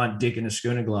giant dick in a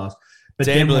schooner glass. But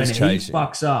then when he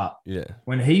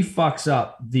fucks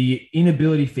up, the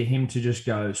inability for him to just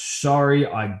go, sorry,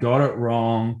 I got it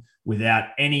wrong, without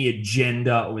any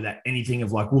agenda or without anything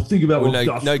of like, well, think about what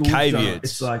Gus no caveats. Done.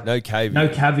 It's like no caveats. No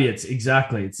caveats,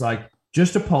 exactly. It's like,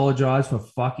 just apologize for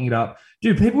fucking it up.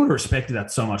 Dude, people would have respected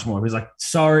that so much more. He was like,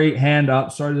 sorry, hand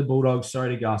up, sorry to the Bulldogs,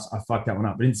 sorry to Gus, I fucked that one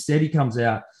up. But instead he comes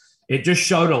out. It just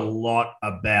showed a lot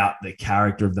about the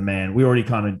character of the man. We already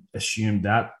kind of assumed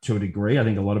that to a degree. I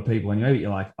think a lot of people anyway, but you're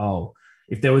like, oh,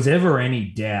 if there was ever any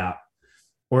doubt,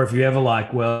 or if you ever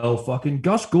like, well, fucking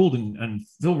Gus Gould and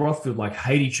Phil Rothfield like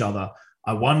hate each other,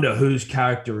 I wonder whose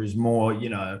character is more,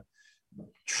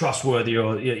 trustworthy,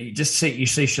 or you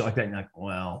see shit like that and you're like,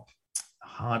 well,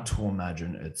 hard to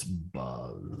imagine it's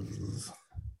Buzz.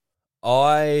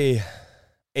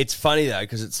 It's funny though,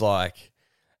 because it's like,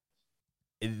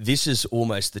 this is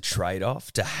almost the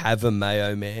trade-off to have a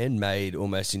Mayo man made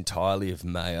almost entirely of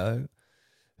Mayo,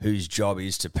 whose job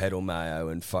is to peddle Mayo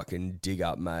and fucking dig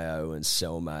up Mayo and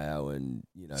sell Mayo and,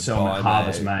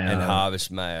 harvest Mayo. And harvest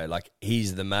Mayo. Like,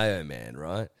 he's the Mayo man,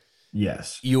 right?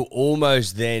 Yes. You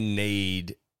almost then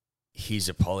need his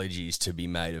apologies to be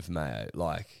made of Mayo.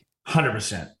 Like,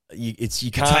 100%.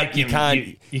 You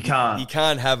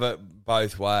can't have it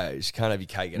both ways. You can't have your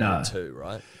cake and have it too,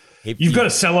 right? You've got to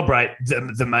celebrate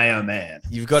the Mayo man.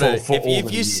 You've got to for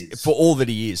all that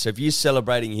he is. So if you're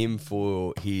celebrating him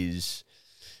for his,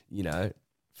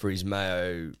 for his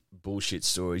Mayo bullshit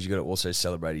stories, you've got to also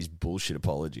celebrate his bullshit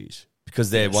apologies,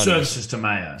 because they're services to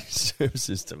Mayo.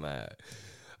 Services to Mayo.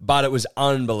 But it was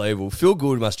unbelievable. Phil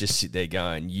Gould must just sit there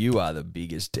going, "You are the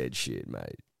biggest dead shit,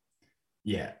 mate."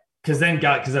 Yeah, because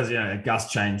as Gus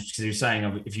changed, because he was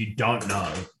saying, if you don't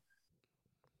know.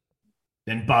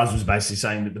 Then Buzz was basically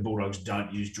saying that the Bulldogs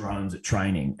don't use drones at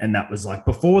training. And that was like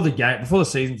before the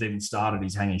season's even started,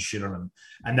 he's hanging shit on them.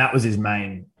 And that was his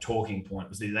main talking point,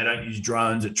 was that they don't use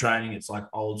drones at training. It's like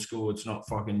old school. It's not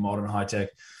fucking modern high tech.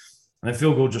 And then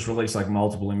Phil Gould just released like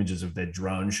multiple images of their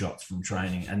drone shots from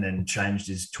training, and then changed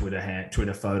his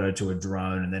Twitter photo to a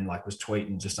drone, and then like was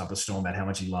tweeting just up a storm about how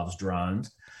much he loves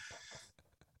drones.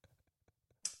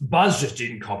 Buzz just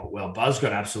didn't cop it well. Buzz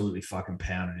got absolutely fucking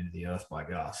pounded into the earth by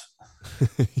Gus.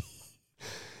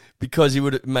 Because he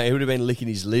would have been licking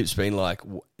his lips, being like,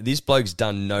 this bloke's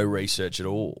done no research at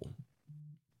all.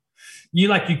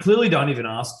 You clearly don't even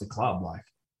ask the club, like,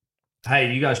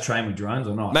 hey, you guys train with drones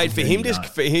or not? Mate, for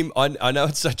him, I know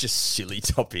it's such a silly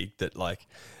topic that like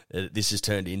this has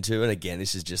turned into, and again,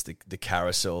 this is just the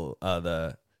carousel,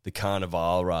 the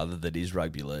carnival rather, that is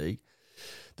rugby league,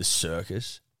 the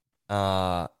circus.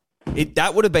 That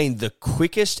would have been the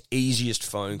quickest, easiest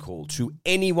phone call to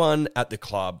anyone at the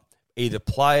club, either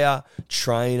player,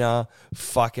 trainer,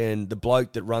 fucking the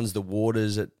bloke that runs the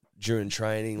waters during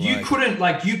training. You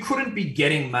couldn't be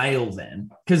getting mail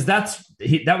then, because that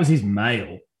was his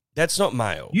mail. That's not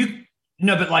mail.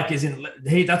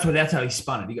 That's how he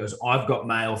spun it. He goes, I've got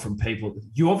mail from people.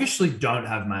 You obviously don't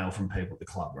have mail from people at the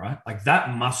club, right? Like,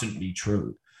 that mustn't be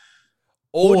true.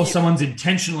 Or someone's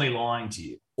intentionally lying to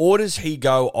you. Or does he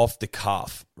go off the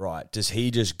cuff, right? Does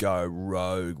he just go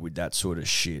rogue with that sort of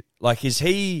shit? Like, does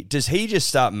he just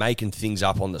start making things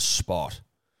up on the spot?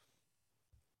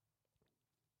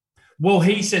 Well,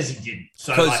 he says he didn't.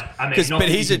 So,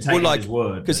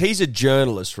 he's a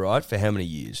journalist, right? For how many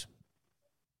years?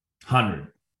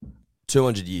 100.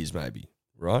 200 years, maybe,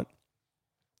 right?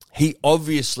 He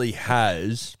obviously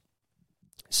has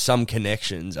some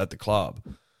connections at the club.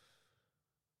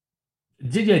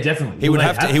 Yeah, definitely. He would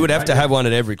have to have one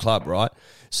at every club, right?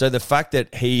 So the fact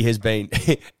that he has been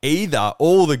he's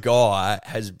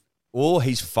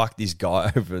fucked this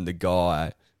guy over, and the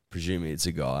guy, presuming it's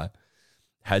a guy,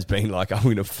 has been like, I'm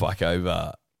going to fuck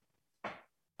over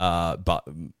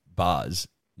Buzz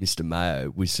Mr.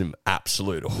 Mayo with some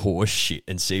absolute horse shit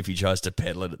and see if he tries to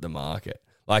peddle it at the market.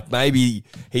 Like maybe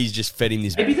he's just fed him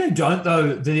this. Maybe they don't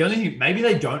though. The only thing, maybe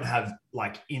they don't have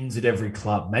like ins at every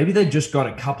club. Maybe they just got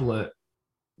a couple of,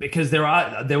 because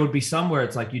there would be some where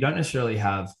it's like you don't necessarily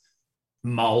have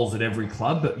moles at every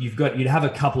club, but you'd have a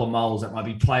couple of moles that might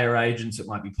be player agents, it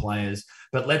might be players.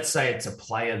 But let's say it's a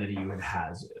player that he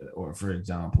has, or for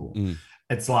example,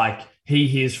 it's like he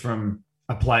hears from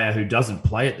a player who doesn't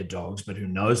play at the Dogs, but who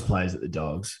knows players at the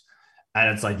Dogs. And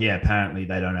it's like, yeah, apparently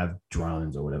they don't have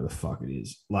drones or whatever the fuck it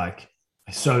is. Like,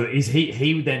 so is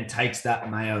he then takes that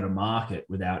Mayo to market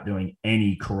without doing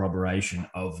any corroboration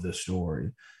of the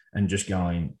story and just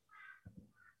going,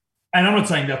 and I'm not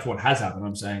saying that's what has happened.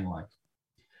 I'm saying like,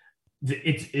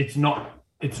 it's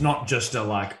not just a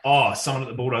like, oh, someone at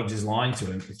the Bulldogs is lying to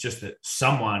him. It's just that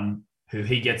someone who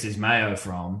he gets his Mayo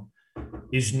from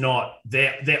is not,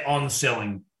 they're on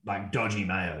selling like dodgy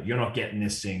Mayo. You're not getting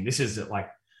this thing. This is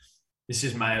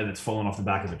Mayo that's fallen off the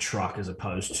back of a truck as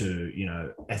opposed to, you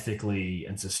know, ethically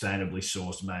and sustainably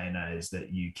sourced mayonnaise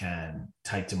that you can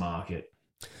take to market.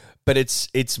 But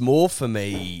it's more for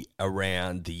me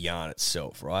around the yarn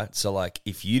itself, right? So like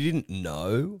if you didn't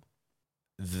know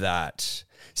that,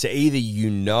 so either you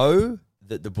know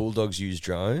that the Bulldogs use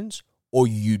drones or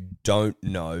you don't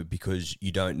know because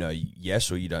you don't know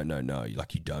yes or you don't know no.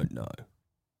 Like you don't know.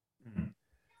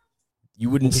 You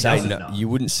wouldn't say no. Know. You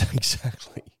wouldn't say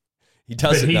exactly. He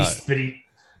doesn't know.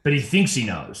 But he thinks he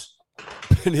knows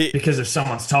because if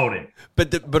someone's told him.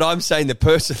 But I'm saying the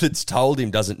person that's told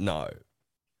him doesn't know.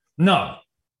 No.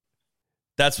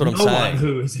 That's what I'm saying. No one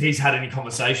who he's had any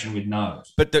conversation with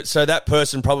knows. But so that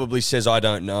person probably says, I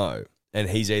don't know. And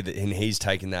he's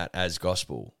taken that as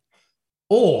gospel.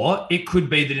 Or it could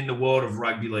be that in the world of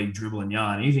rugby league dribble and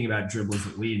yarn, you think about dribblers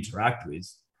that we interact with,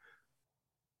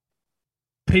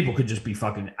 people could just be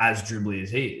fucking as dribbly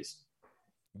as he is.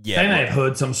 Yeah, they may have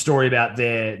heard some story about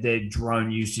their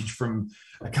drone usage from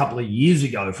a couple of years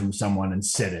ago from someone and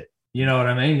said it. You know what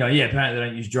I mean? You go, yeah, apparently they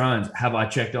don't use drones. Have I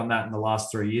checked on that in the last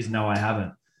 3 years? No, I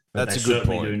haven't. But that's a good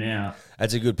point. Do now.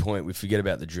 That's a good point. We forget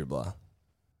about the dribbler.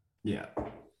 Yeah.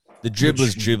 The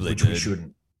dribbler's dribbly, which dude. We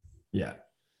shouldn't. Yeah.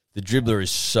 The dribbler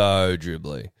is so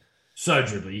dribbly. So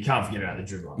dribbly. You can't forget about the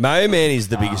dribbler. Mayo Man is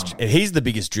the biggest. He's the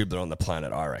biggest dribbler on the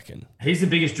planet, I reckon. He's the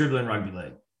biggest dribbler in rugby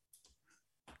league.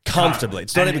 Comfortably.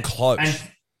 It's not even close.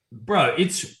 And, bro,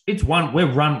 it's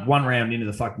we're one round into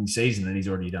the fucking season and he's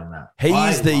already done that.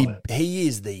 He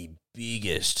is the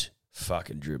biggest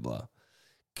fucking dribbler.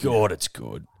 God, it's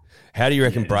good. How do you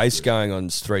reckon Brace going on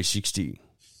 360?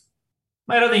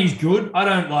 Mate, I don't think he's good. I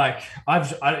don't like.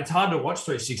 It's hard to watch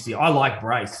 360. I like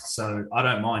Brace, so I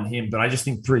don't mind him. But I just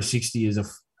think 360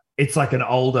 is it's like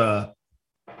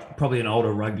probably an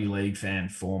older rugby league fan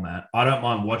format. I don't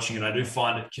mind watching it. I do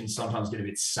find it can sometimes get a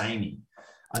bit samey.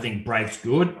 I think Brace's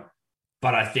good,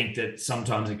 but I think that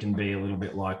sometimes it can be a little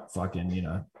bit like fucking, you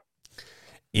know,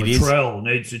 Latrell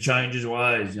needs to change his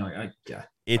ways. You're like, okay.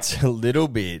 It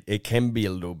can be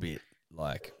a little bit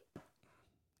like,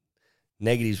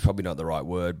 negative is probably not the right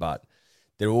word, but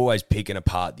they're always picking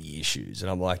apart the issues.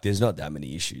 And I'm like, there's not that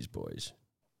many issues, boys.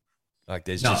 Like,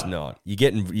 there's just not. You're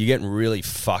getting really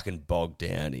fucking bogged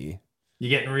down here.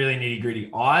 You're getting really nitty gritty.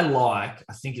 I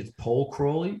think it's Paul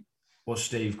Crawley or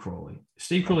Steve Crawley.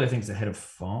 Steve Crawley, I think, is the head of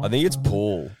farm. I think it's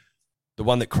Paul, the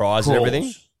one that cries and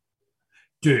everything.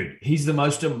 Dude, he's the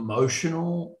most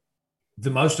emotional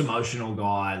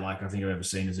guy, like, I think I've ever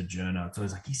seen as a journo. So I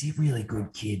was like, he's a really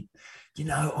good kid. You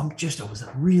know, I was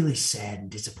really sad and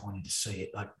disappointed to see it.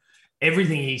 Like,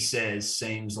 everything he says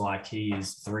seems like he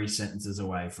is 3 sentences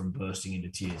away from bursting into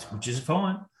tears, which is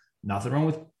fine. Nothing wrong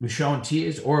with showing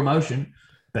tears or emotion,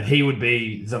 but he would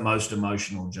be the most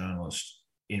emotional journalist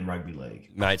in rugby league.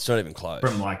 Mate, it's not even close.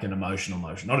 From like an emotional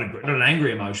emotion, not an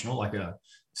angry emotional, like a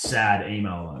sad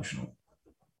emo emotional.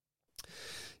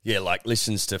 Yeah, like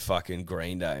listens to fucking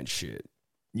Green Day and shit.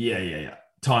 Yeah.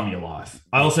 Time of your life.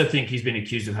 I also think he's been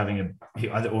accused of having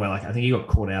I think he got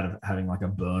caught out of having like a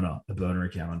burner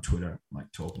account on Twitter,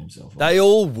 like talking himself up. They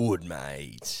all would,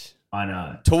 mate. I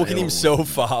know. Talking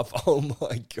himself up. Oh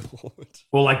my God.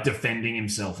 Or like defending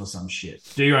himself or some shit.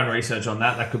 Do your own research on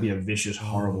that. That could be a vicious,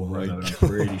 horrible rumor, but I'm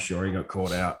pretty sure he got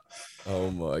caught out.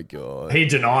 Oh my God. He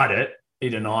denied it.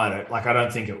 Like, I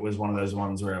don't think it was one of those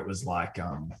ones where it was like,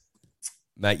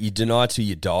 mate, you deny till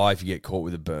you die if you get caught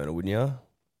with a burner, wouldn't you?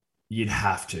 You'd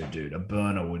have to, dude. A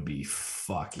burner would be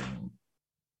fucking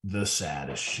the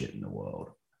saddest shit in the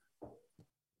world.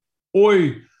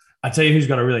 Oi! I tell you who's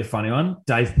got a really funny one.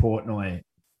 Dave Portnoy,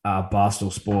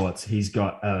 Barstool Sports. He's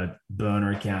got a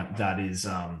burner account that is,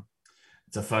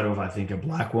 it's a photo of, I think, a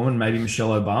black woman, maybe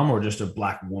Michelle Obama, or just a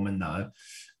black woman, though.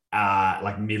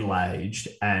 like middle-aged,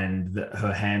 and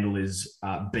her handle is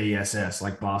BSS,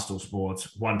 like Barstool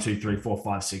Sports, 1, 2, 3, 4,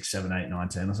 5, 6, 7, 8, 9,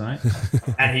 10 or something.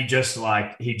 And he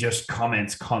just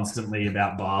comments constantly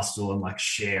about Barstool and like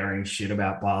sharing shit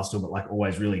about Barstool, but like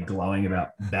always really glowing about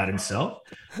himself.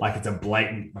 Like it's a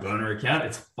blatant burner account.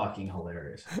 It's fucking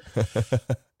hilarious.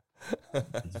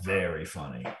 It's very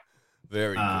funny.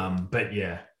 Very good. But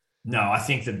yeah, no, I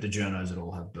think that the journos that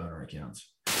all have burner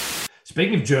accounts.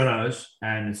 Speaking of journos,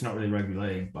 and it's not really rugby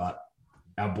league, but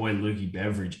our boy Lukey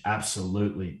Beveridge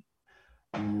absolutely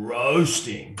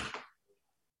roasting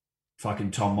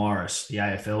fucking Tom Morris, the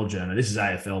AFL journo. This is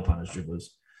AFL punters dribblers.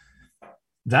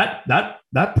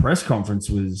 That press conference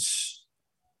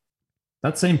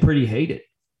seemed pretty heated.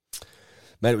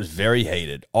 Mate, it was very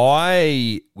heated.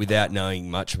 Without knowing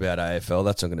much about AFL,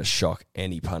 that's not going to shock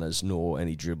any punters nor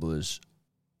any dribblers.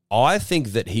 I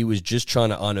think that he was just trying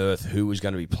to unearth who was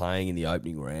going to be playing in the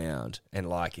opening round and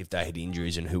like if they had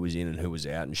injuries and who was in and who was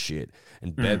out and shit.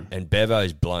 And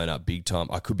Bevo's blown up big time.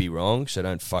 I could be wrong, so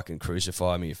don't fucking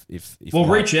crucify me if well,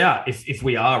 reach out if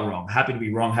we are wrong. Happy to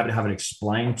be wrong. Happy to have it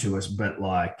explained to us. But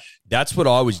like that's what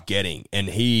I was getting, and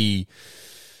he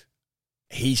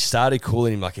started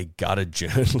calling him like a gutter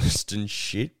journalist and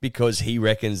shit because he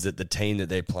reckons that the team that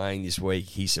they're playing this week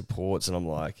he supports, and I'm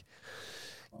like.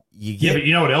 Yeah, but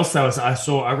you know what else though?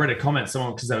 I read a comment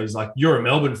someone because they was like, "You're a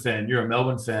Melbourne fan. You're a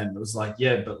Melbourne fan." It was like,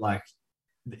 yeah, but like,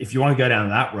 if you want to go down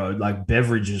that road, like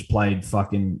Beveridge has played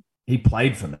he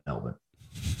played for Melbourne,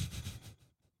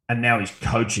 and now he's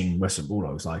coaching Western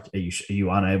Bulldogs. Like, are you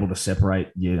unable to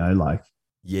separate? You know, like,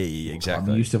 yeah,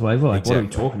 exactly. Used to play for. Like, exactly. What are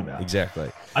we talking about?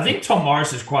 Exactly. I think Tom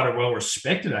Morris is quite a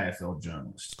well-respected AFL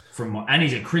journalist and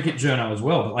he's a cricket journal as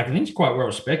well. But like, I think he's quite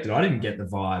well-respected. I didn't get the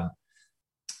vibe.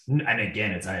 And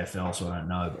again, it's AFL, so I don't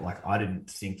know. But like, I didn't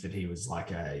think that he was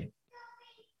like a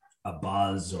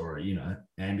buzz or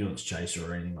ambulance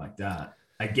chaser or anything like that.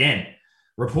 Again,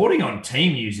 reporting on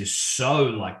team news is so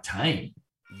like tame.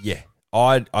 Yeah,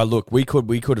 I look. We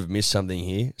could have missed something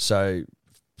here. So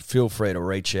feel free to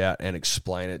reach out and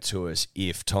explain it to us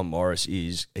if Tom Morris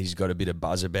he's got a bit of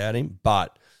buzz about him,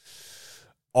 but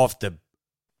off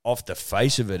the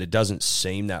face of it, it doesn't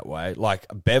seem that way. Like,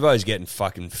 Bevo's getting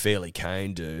fucking fairly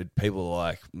caned, dude. People are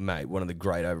like, mate, one of the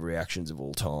great overreactions of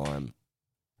all time.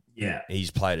 Yeah. He's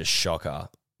played a shocker,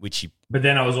 But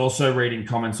then I was also reading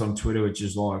comments on Twitter, which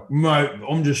is like, mate,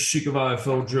 I'm just sick of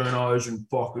AFL journos and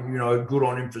fucking, good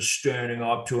on him for standing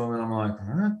up to him. And I'm like,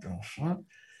 what the fuck?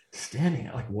 Standing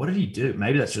up? Like, what did he do?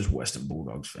 Maybe that's just Western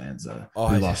Bulldogs fans, though,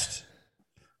 who lost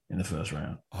in the first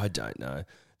round. I don't know.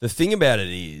 The thing about it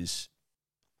is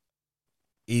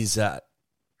that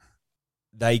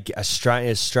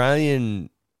Australian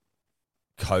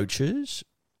coaches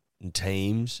and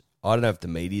teams, I don't know if the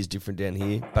media is different down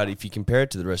here, but if you compare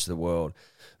it to the rest of the world,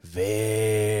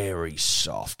 very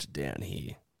soft down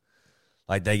here.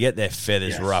 Like, they get their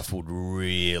feathers ruffled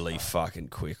really fucking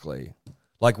quickly.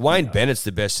 Like, Wayne Bennett's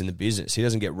the best in the business. He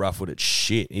doesn't get ruffled at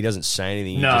shit. He doesn't say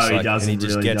anything. He doesn't. And he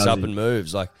just gets up and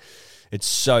moves. Like, it's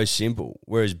so simple.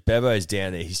 Whereas Bevo's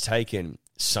down there, he's taken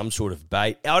some sort of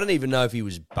bait. I don't even know if he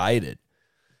was baited,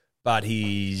 but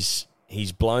he's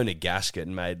blown a gasket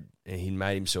and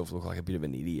made himself look like a bit of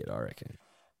an idiot, I reckon.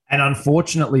 And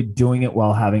unfortunately, doing it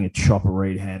while having a Chopper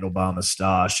Read handlebar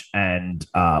moustache and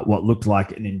what looked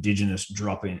like an Indigenous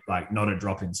drop-in, like not a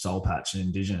drop-in soul patch, an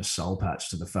Indigenous soul patch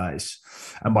to the face.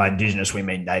 And by Indigenous, we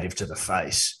mean native to the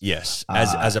face. Yes,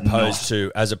 as opposed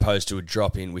to a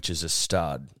drop-in, which is a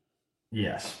stud.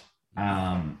 Yes.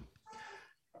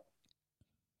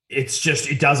 It's just,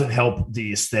 it doesn't help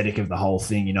the aesthetic of the whole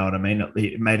thing. You know what I mean?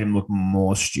 It made him look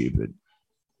more stupid.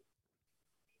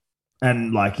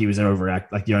 And like he was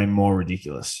more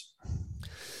ridiculous.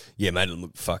 Yeah, it made him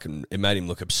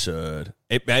look absurd.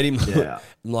 It made him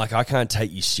like, I can't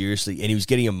take you seriously. And he was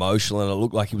getting emotional and it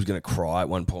looked like he was going to cry at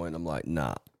one point. I'm like,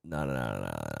 nah.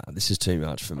 This is too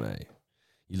much for me.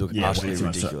 You look utterly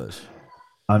ridiculous.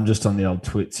 I'm just on the old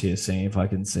twits here, seeing if I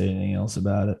can see anything else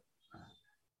about it.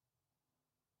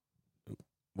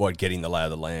 What, getting the lay of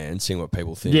the land, seeing what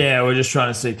people think? Yeah, we're just trying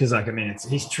to see, because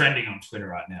he's trending on Twitter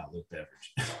right now, Luke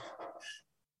Beveridge.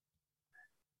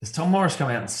 Has Tom Morris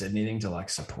come out and said anything to like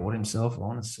support himself? I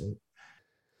want to see.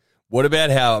 What about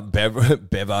how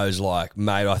Bevo's like,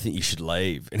 mate, I think you should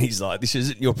leave. And he's like, this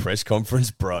isn't your press conference,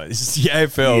 bro. This is the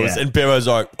AFL. Yeah. And Bevo's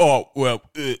like, oh, well.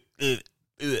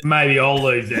 Maybe I'll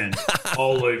leave then.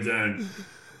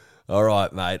 All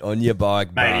right, mate. On your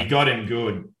bike, bro. Mate, he got him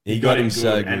good. He got him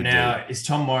so good. And now, is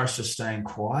Tom Morris just staying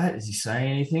quiet? Is he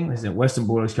saying anything? Is it Western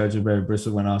Bulldogs coach Barry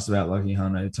Bristol when asked about Lachie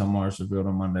Hunter? Tom Morris revealed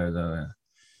on Monday, though.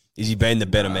 Is he being the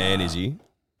better man, is he?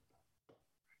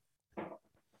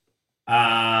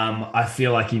 I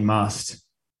feel like he must.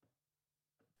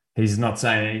 He's not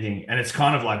saying anything. And it's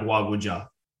kind of like, why would you?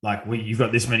 Like, you've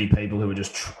got this many people who are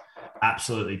just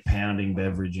absolutely pounding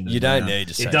beverage. You don't need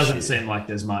to say it doesn't seem like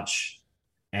there's much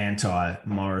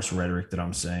anti-Morris rhetoric that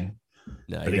I'm seeing.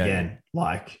 No, but again,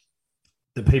 like,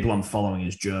 the people I'm following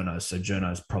is journos, so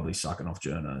journos probably sucking off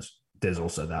journos. There's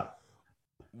also that.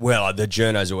 Well, the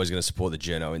journo's always going to support the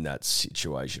journo in that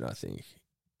situation, I think.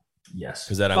 Yes.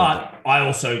 Because they don't. But I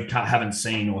also haven't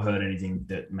seen or heard anything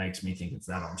that makes me think it's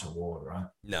that untoward, right?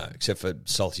 No, except for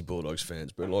salty Bulldogs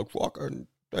fans being like, fucking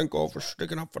don't go for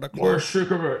sticking up for the club. We're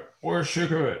shook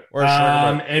of it.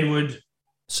 Edward.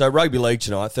 So rugby league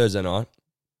tonight, Thursday night.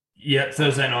 Yeah,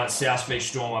 Thursday night, South Beach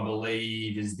Storm, I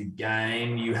believe, is the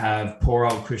game. You have poor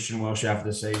old Christian Welsh out for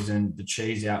the season. The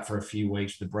Cheese out for a few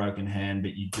weeks with a broken hand,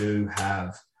 but you do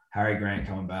have Harry Grant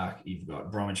coming back. You've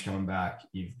got Bromwich coming back.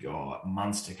 You've got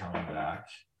Munster coming back.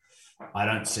 I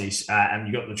don't see... and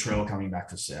you've got Latrell coming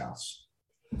back for South.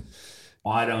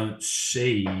 I don't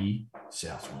see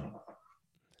South winning.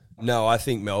 No, I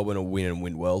think Melbourne will win and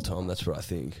win well, Tom. That's what I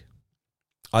think.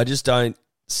 I just don't...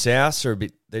 South are a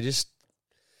bit...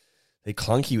 They're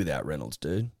clunky without Reynolds,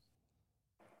 dude.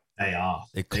 They are.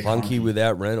 They're clunky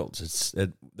without Reynolds.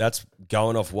 That's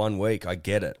going off 1 week. I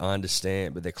get it. I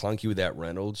understand. But they're clunky without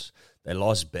Reynolds. They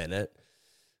lost Bennett.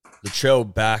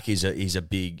 Latrell back is a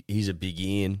big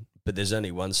in, but there's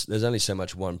only so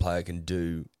much one player can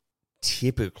do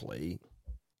typically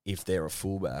if they're a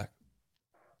fullback.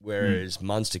 Whereas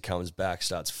Munster comes back,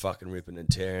 starts fucking ripping and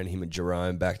tearing, him and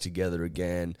Jerome back together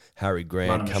again. Harry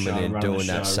Grant coming in, doing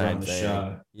that same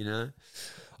thing. You know?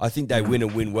 I think they win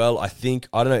and win well. I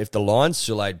don't know, if the line's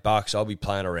still $8, I'll be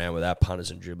playing around with that punters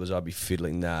and dribblers. I'll be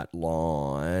fiddling that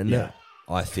line. Yeah.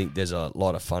 I think there's a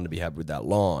lot of fun to be had with that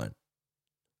line.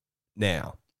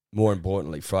 Now, more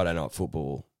importantly, Friday night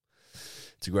football.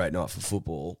 It's a great night for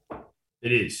football.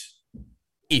 It is.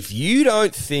 If you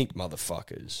don't think,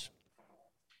 motherfuckers...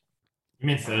 You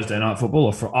mean Thursday night football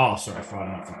or Friday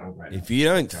night football? Right? If you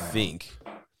don't think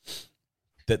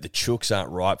that the Chooks aren't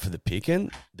ripe for the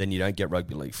picking, then you don't get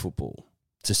rugby league football.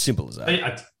 It's as simple as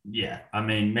that. I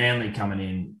mean, Manly coming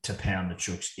in to pound the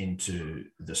Chooks into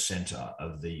the centre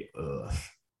of the earth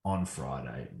on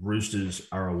Friday. Roosters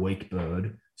are a weak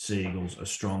bird. Sea Eagles a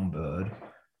strong bird.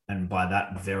 And by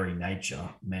that very nature,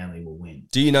 Manly will win.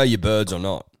 Do you know your birds or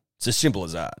not? It's as simple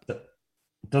as that. It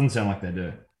doesn't sound like they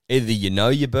do. Either you know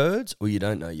your birds or you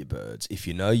don't know your birds. If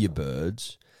you know your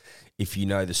birds, if you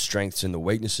know the strengths and the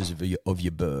weaknesses of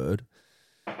your bird,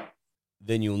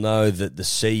 then you'll know that the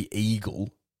sea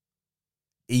eagle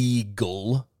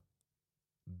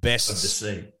bests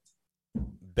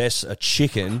a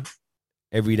chicken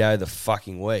every day of the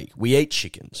fucking week. We eat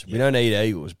chickens. Yeah. We don't eat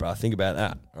eagles, bro. Think about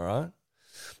that, all right?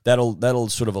 That'll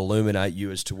sort of illuminate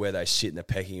you as to where they sit in the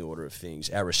pecking order of things.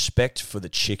 Our respect for the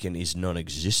chicken is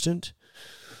non-existent.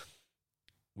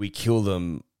 We kill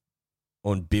them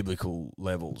on biblical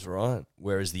levels, right?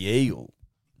 Whereas the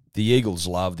Eagles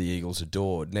love, the Eagles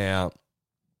adored. Now,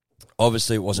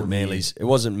 obviously it wasn't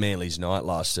Manly's night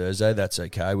last Thursday. That's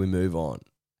okay. We move on.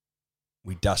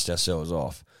 We dust ourselves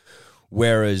off.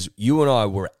 Whereas you and I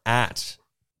were at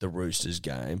the Roosters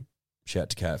game. Shout out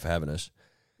to KO for having us.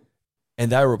 And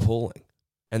they were appalling.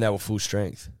 And they were full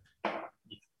strength.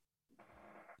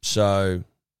 So,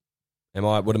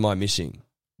 what am I missing?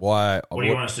 Why? What do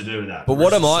you want us to do with that? But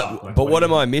what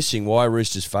am I missing? Why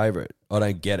Roosters' favourite? I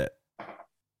don't get it.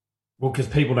 Well, because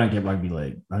people don't get rugby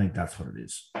league. I think that's what it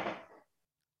is.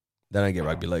 They don't get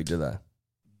rugby league, do they?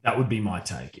 That would be my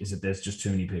take, is that there's just too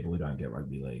many people who don't get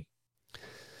rugby league.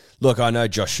 Look, I know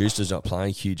Josh Schuster's not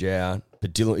playing, huge out.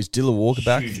 But is Dylan Walker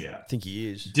back? Huge out. I think he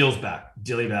is. Dill's back.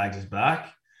 Dilly Bags is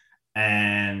back.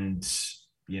 And...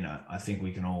 I think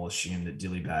we can all assume that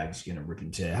Dilly Bag's is going to rip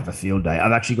and tear, have a field day.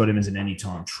 I've actually got him as an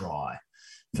anytime try.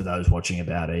 For those watching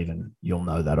About Even, you'll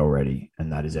know that already,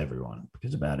 and that is everyone,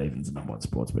 because About Even's the number one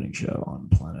sports betting show on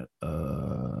planet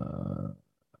Earth,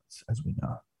 as we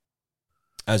know.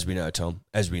 As we know, Tom.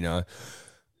 As we know.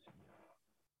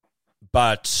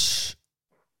 But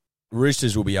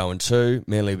Roosters will be 0-2.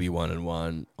 Manly will be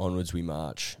 1-1. Onwards we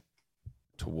march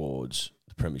towards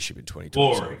the premiership in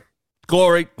 2020.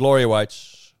 Glory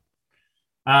awaits.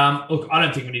 Look, I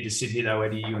don't think we need to sit here, though,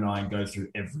 Eddie, you and I, and go through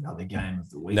every other game of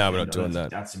the week. No, we're not doing that.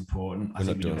 That's important. I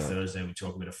think we do it Thursday, we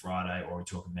talk a bit of Friday, or we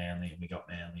talk Manly, and we got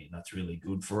Manly, and that's really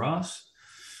good for us.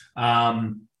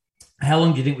 How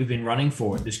long do you think we've been running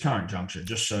for at this current juncture?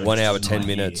 Just so 1 hour, 10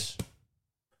 minutes.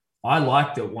 I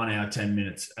like that 1 hour, 10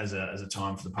 minutes as a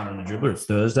time for the punter and the dribbler. It's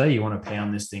Thursday. You want to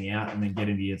pound this thing out and then get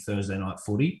into your Thursday night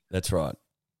footy. That's right.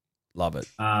 Love it.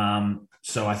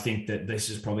 So I think that this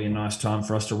is probably a nice time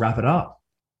for us to wrap it up.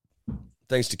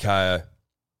 Thanks to KO.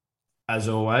 As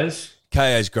always.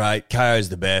 KO's great. KO's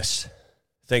the best.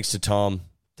 Thanks to Tom.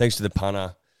 Thanks to the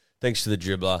punter. Thanks to the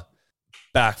dribbler.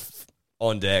 Back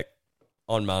on deck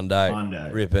on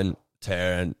Monday. Ripping,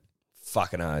 tearing,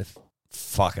 fucking oath.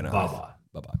 Fucking oath.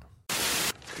 Bye-bye. Bye-bye.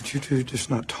 Could you two just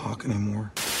not talk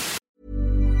anymore?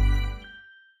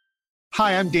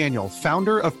 Hi, I'm Daniel,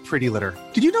 founder of Pretty Litter.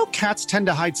 Did you know cats tend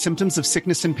to hide symptoms of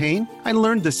sickness and pain? I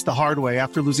learned this the hard way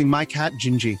after losing my cat,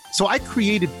 Gingy. So I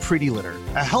created Pretty Litter,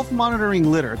 a health monitoring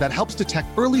litter that helps detect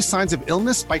early signs of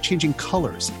illness by changing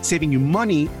colors, saving you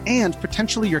money and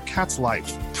potentially your cat's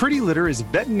life. Pretty Litter is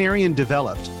veterinarian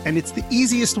developed, and it's the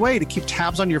easiest way to keep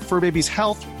tabs on your fur baby's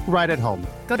health right at home.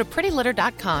 Go to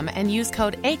prettylitter.com and use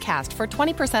code ACAST for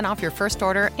 20% off your first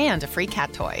order and a free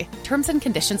cat toy. Terms and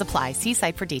conditions apply. See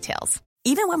site for details.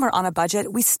 Even when we're on a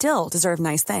budget, we still deserve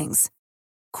nice things.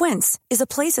 Quince is a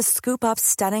place to scoop up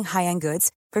stunning high-end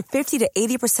goods for 50 to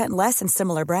 80% less than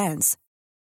similar brands.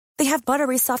 They have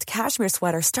buttery soft cashmere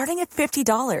sweaters starting at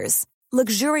 $50,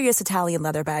 luxurious Italian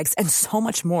leather bags, and so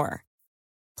much more.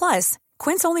 Plus,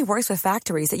 Quince only works with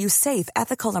factories that use safe,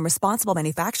 ethical, and responsible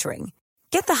manufacturing.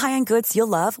 Get the high-end goods you'll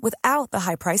love without the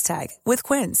high price tag with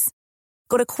Quince.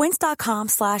 Go to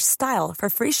quince.com/style for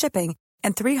free shipping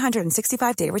and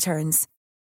 365-day returns.